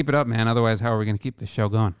they got to keep it up, man. Otherwise, how are we going to keep the show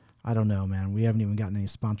going? I don't know, man. We haven't even gotten any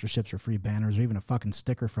sponsorships or free banners or even a fucking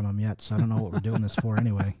sticker from them yet. So I don't know what we're doing this for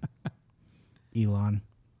anyway. Elon.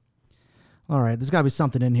 All right, there's got to be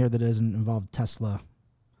something in here that doesn't involve Tesla.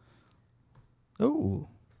 Oh,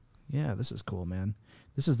 yeah, this is cool, man.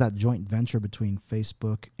 This is that joint venture between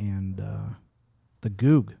Facebook and the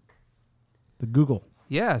Google.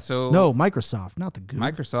 Yeah, so... No, Microsoft, not the Google.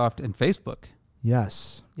 Microsoft and Facebook.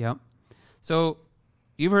 Yes. Yep. So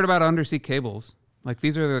you've heard about undersea cables. Like,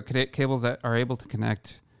 these are the cables that are able to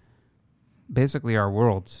connect basically our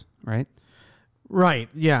worlds, right? Right,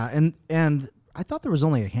 yeah. And I thought there was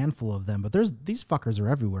only a handful of them, but these fuckers are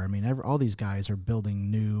everywhere. I mean, all these guys are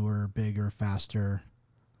building newer, bigger, faster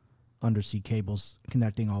undersea cables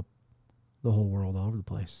connecting the whole world all over the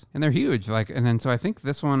place. And they're huge. So I think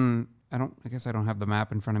this one... I guess I don't have the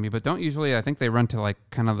map in front of me, but I think they run to like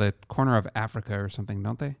kind of the corner of Africa or something,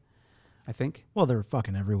 don't they? I think. Well, they're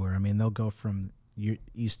fucking everywhere. I mean, they'll go from the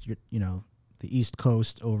East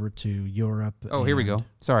Coast over to Europe. Oh, here we go.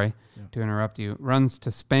 Sorry to interrupt you. Runs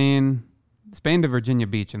to Spain to Virginia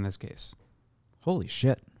Beach in this case. Holy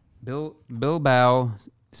shit. Bilbao,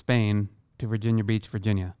 Spain to Virginia Beach,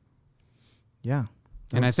 Virginia. Yeah.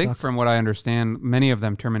 And I think from what I understand, many of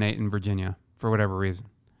them terminate in Virginia for whatever reason.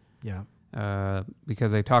 Yeah.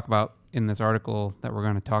 Because they talk about in this article that we're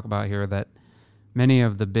going to talk about here that many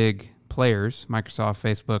of the big players, Microsoft,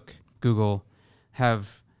 Facebook, Google,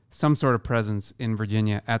 have some sort of presence in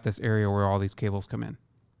Virginia at this area where all these cables come in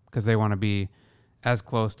because they want to be as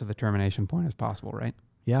close to the termination point as possible, right?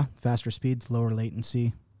 Yeah. Faster speeds, lower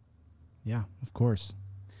latency. Yeah, of course.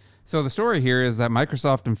 So the story here is that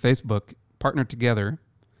Microsoft and Facebook partnered together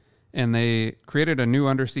and they created a new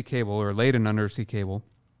undersea cable or laid an undersea cable.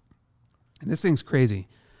 And this thing's crazy.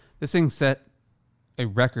 This thing set a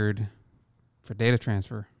record for data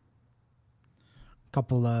transfer.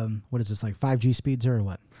 Couple, what is this, like 5G speeds or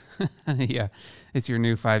what? Yeah, it's your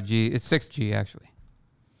new 5G. It's 6G, actually.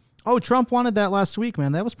 Oh, Trump wanted that last week,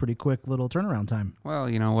 man. That was pretty quick little turnaround time. Well,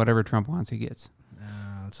 whatever Trump wants, he gets.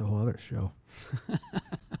 That's a whole other show.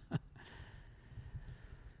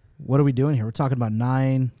 What are we doing here? We're talking about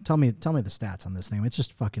 9. Tell me the stats on this thing. It's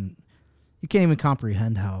just fucking... You can't even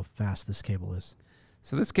comprehend how fast this cable is.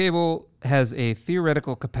 So this cable has a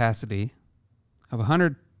theoretical capacity of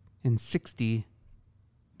 160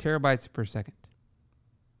 terabytes per second.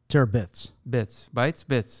 Terabits. Bits.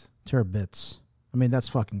 Terabits. I mean, that's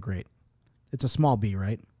fucking great. It's a small b,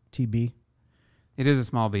 right? TB? It is a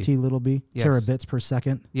small b. T little b? Yes. Terabits per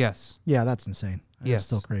second? Yes. Yeah, that's insane. Yes. That's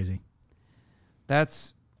still crazy.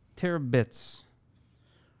 That's terabits.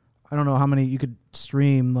 I don't know how many you could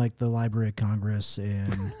stream like the Library of Congress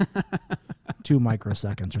in 2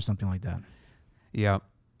 microseconds or something like that. Yeah.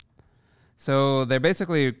 So they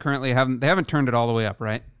basically currently haven't turned it all the way up,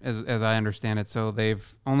 right? As I understand it. So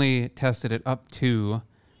they've only tested it up to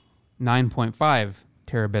 9.5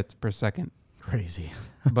 terabits per second. Crazy.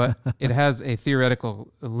 But it has a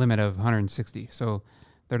theoretical limit of 160. So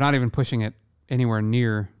they're not even pushing it anywhere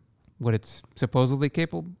near what it's supposedly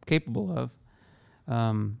capable of.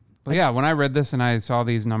 But yeah, when I read this and I saw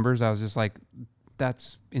these numbers, I was just like,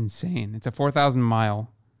 that's insane. It's a 4,000-mile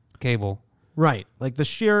cable. Right. Like the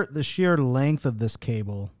sheer length of this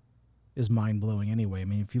cable is mind-blowing anyway. I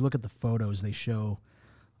mean, if you look at the photos, they show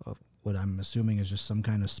what I'm assuming is just some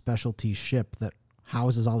kind of specialty ship that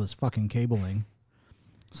houses all this fucking cabling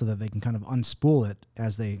so that they can kind of unspool it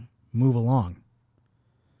as they move along.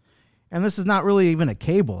 And this is not really even a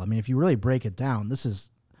cable. I mean, if you really break it down, this is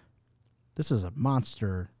a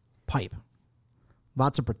monster pipe.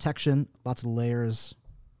 Lots of protection, lots of layers.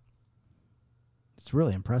 It's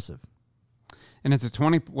really impressive. And it's a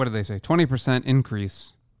 20%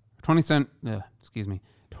 increase,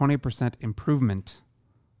 20% improvement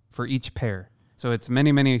for each pair. So it's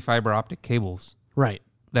many, many fiber optic cables. Right.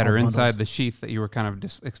 That all are inside bundled. The sheath that you were kind of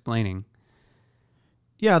just explaining.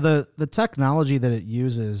 Yeah, the technology that it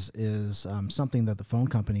uses is something that the phone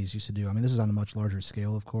companies used to do. I mean, this is on a much larger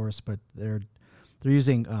scale, of course, but they're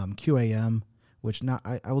using QAM, which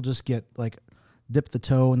I will just dip the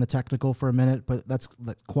toe in the technical for a minute, but that's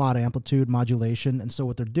quad amplitude modulation. And so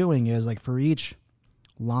what they're doing is for each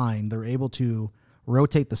line, they're able to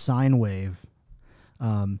rotate the sine wave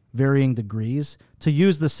varying degrees to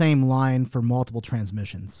use the same line for multiple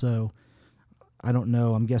transmissions. So I don't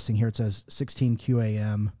know. I'm guessing here it says 16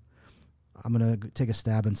 QAM. I'm going to take a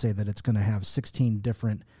stab and say that it's going to have 16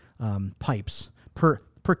 different pipes per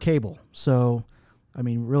cable. So, I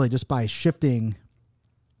mean, really just by shifting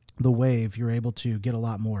the wave, you're able to get a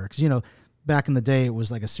lot more. Because, back in the day, it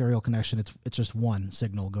was like a serial connection. It's just one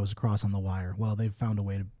signal goes across on the wire. Well, they've found a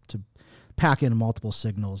way to pack in multiple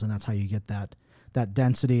signals, and that's how you get that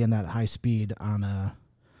density and that high speed on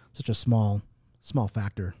such a small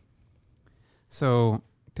factor. So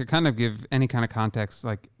to kind of give any kind of context,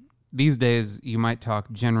 these days you might talk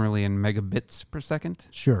generally in megabits per second.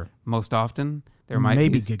 Sure. Most often there might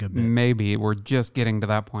maybe gigabit. Maybe we're just getting to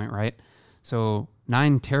that point, right? So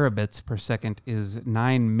 9 terabits per second is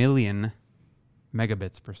 9 million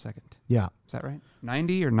megabits per second. Yeah. Is that right?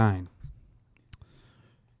 90 or 9?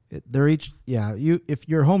 They're each, yeah. If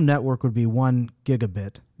your home network would be 1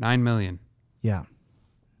 gigabit. 9 million. Yeah.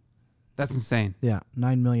 That's insane. Yeah,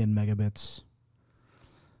 9 million megabits.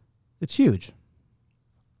 It's huge.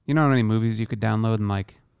 You know how many movies you could download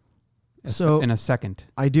in a second?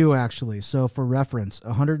 I do, actually. So for reference,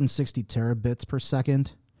 160 terabits per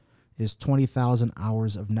second is 20,000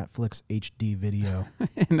 hours of Netflix HD video.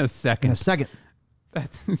 In a second. In a second.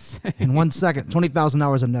 That's insane. In 1 second, 20,000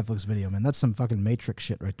 hours of Netflix video, man. That's some fucking Matrix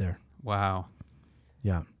shit right there. Wow.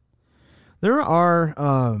 Yeah. There are,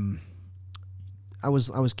 I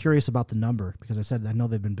was curious about the number because I said I know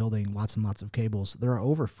they've been building lots and lots of cables. There are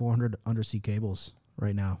over 400 undersea cables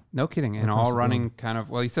right now. No kidding. And all running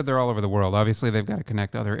you said they're all over the world. Obviously, they've got to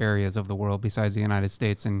connect other areas of the world besides the United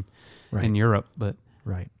States and Europe. But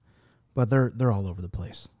right. But they're all over the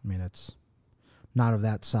place. I mean, it's not of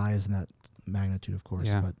that size and that magnitude, of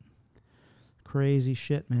course, but crazy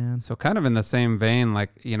shit, man. So kind of in the same vein,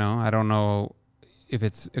 I don't know if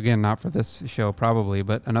it's, again, not for this show probably,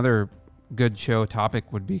 but another good show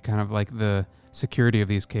topic would be kind of the security of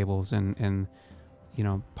these cables and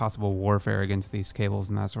possible warfare against these cables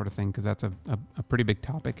and that sort of thing, because that's a pretty big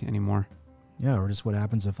topic anymore. Yeah, or just what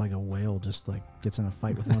happens if a whale just gets in a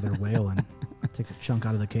fight with another whale and takes a chunk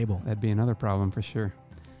out of the cable. That'd be another problem for sure.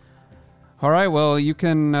 All right, well, you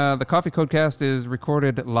can, the Coffee Codecast is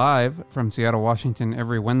recorded live from Seattle, Washington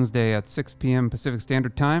every Wednesday at 6 p.m. Pacific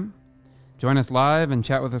Standard Time. Join us live and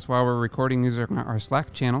chat with us while we're recording using our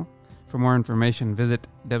Slack channel. For more information, visit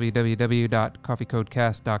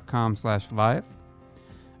www.coffeecodecast.com/live.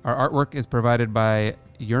 Our artwork is provided by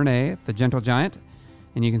Yurnay, the Gentle Giant,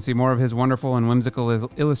 and you can see more of his wonderful and whimsical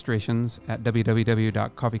illustrations at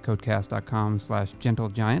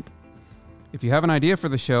www.coffeecodecast.com/gentlegiant. If you have an idea for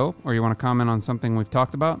the show or you want to comment on something we've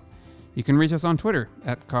talked about, you can reach us on Twitter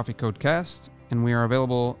at CoffeeCodeCast, and we are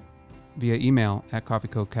available via email at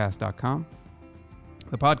coffeecodecast.com.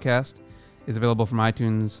 The podcast is available from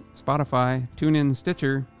iTunes, Spotify, TuneIn,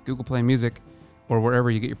 Stitcher, Google Play Music, or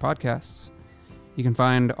wherever you get your podcasts. You can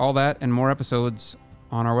find all that and more episodes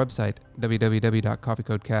on our website,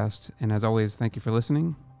 www.coffeecodecast. And as always, thank you for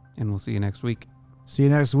listening, and we'll see you next week. See you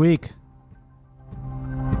next week.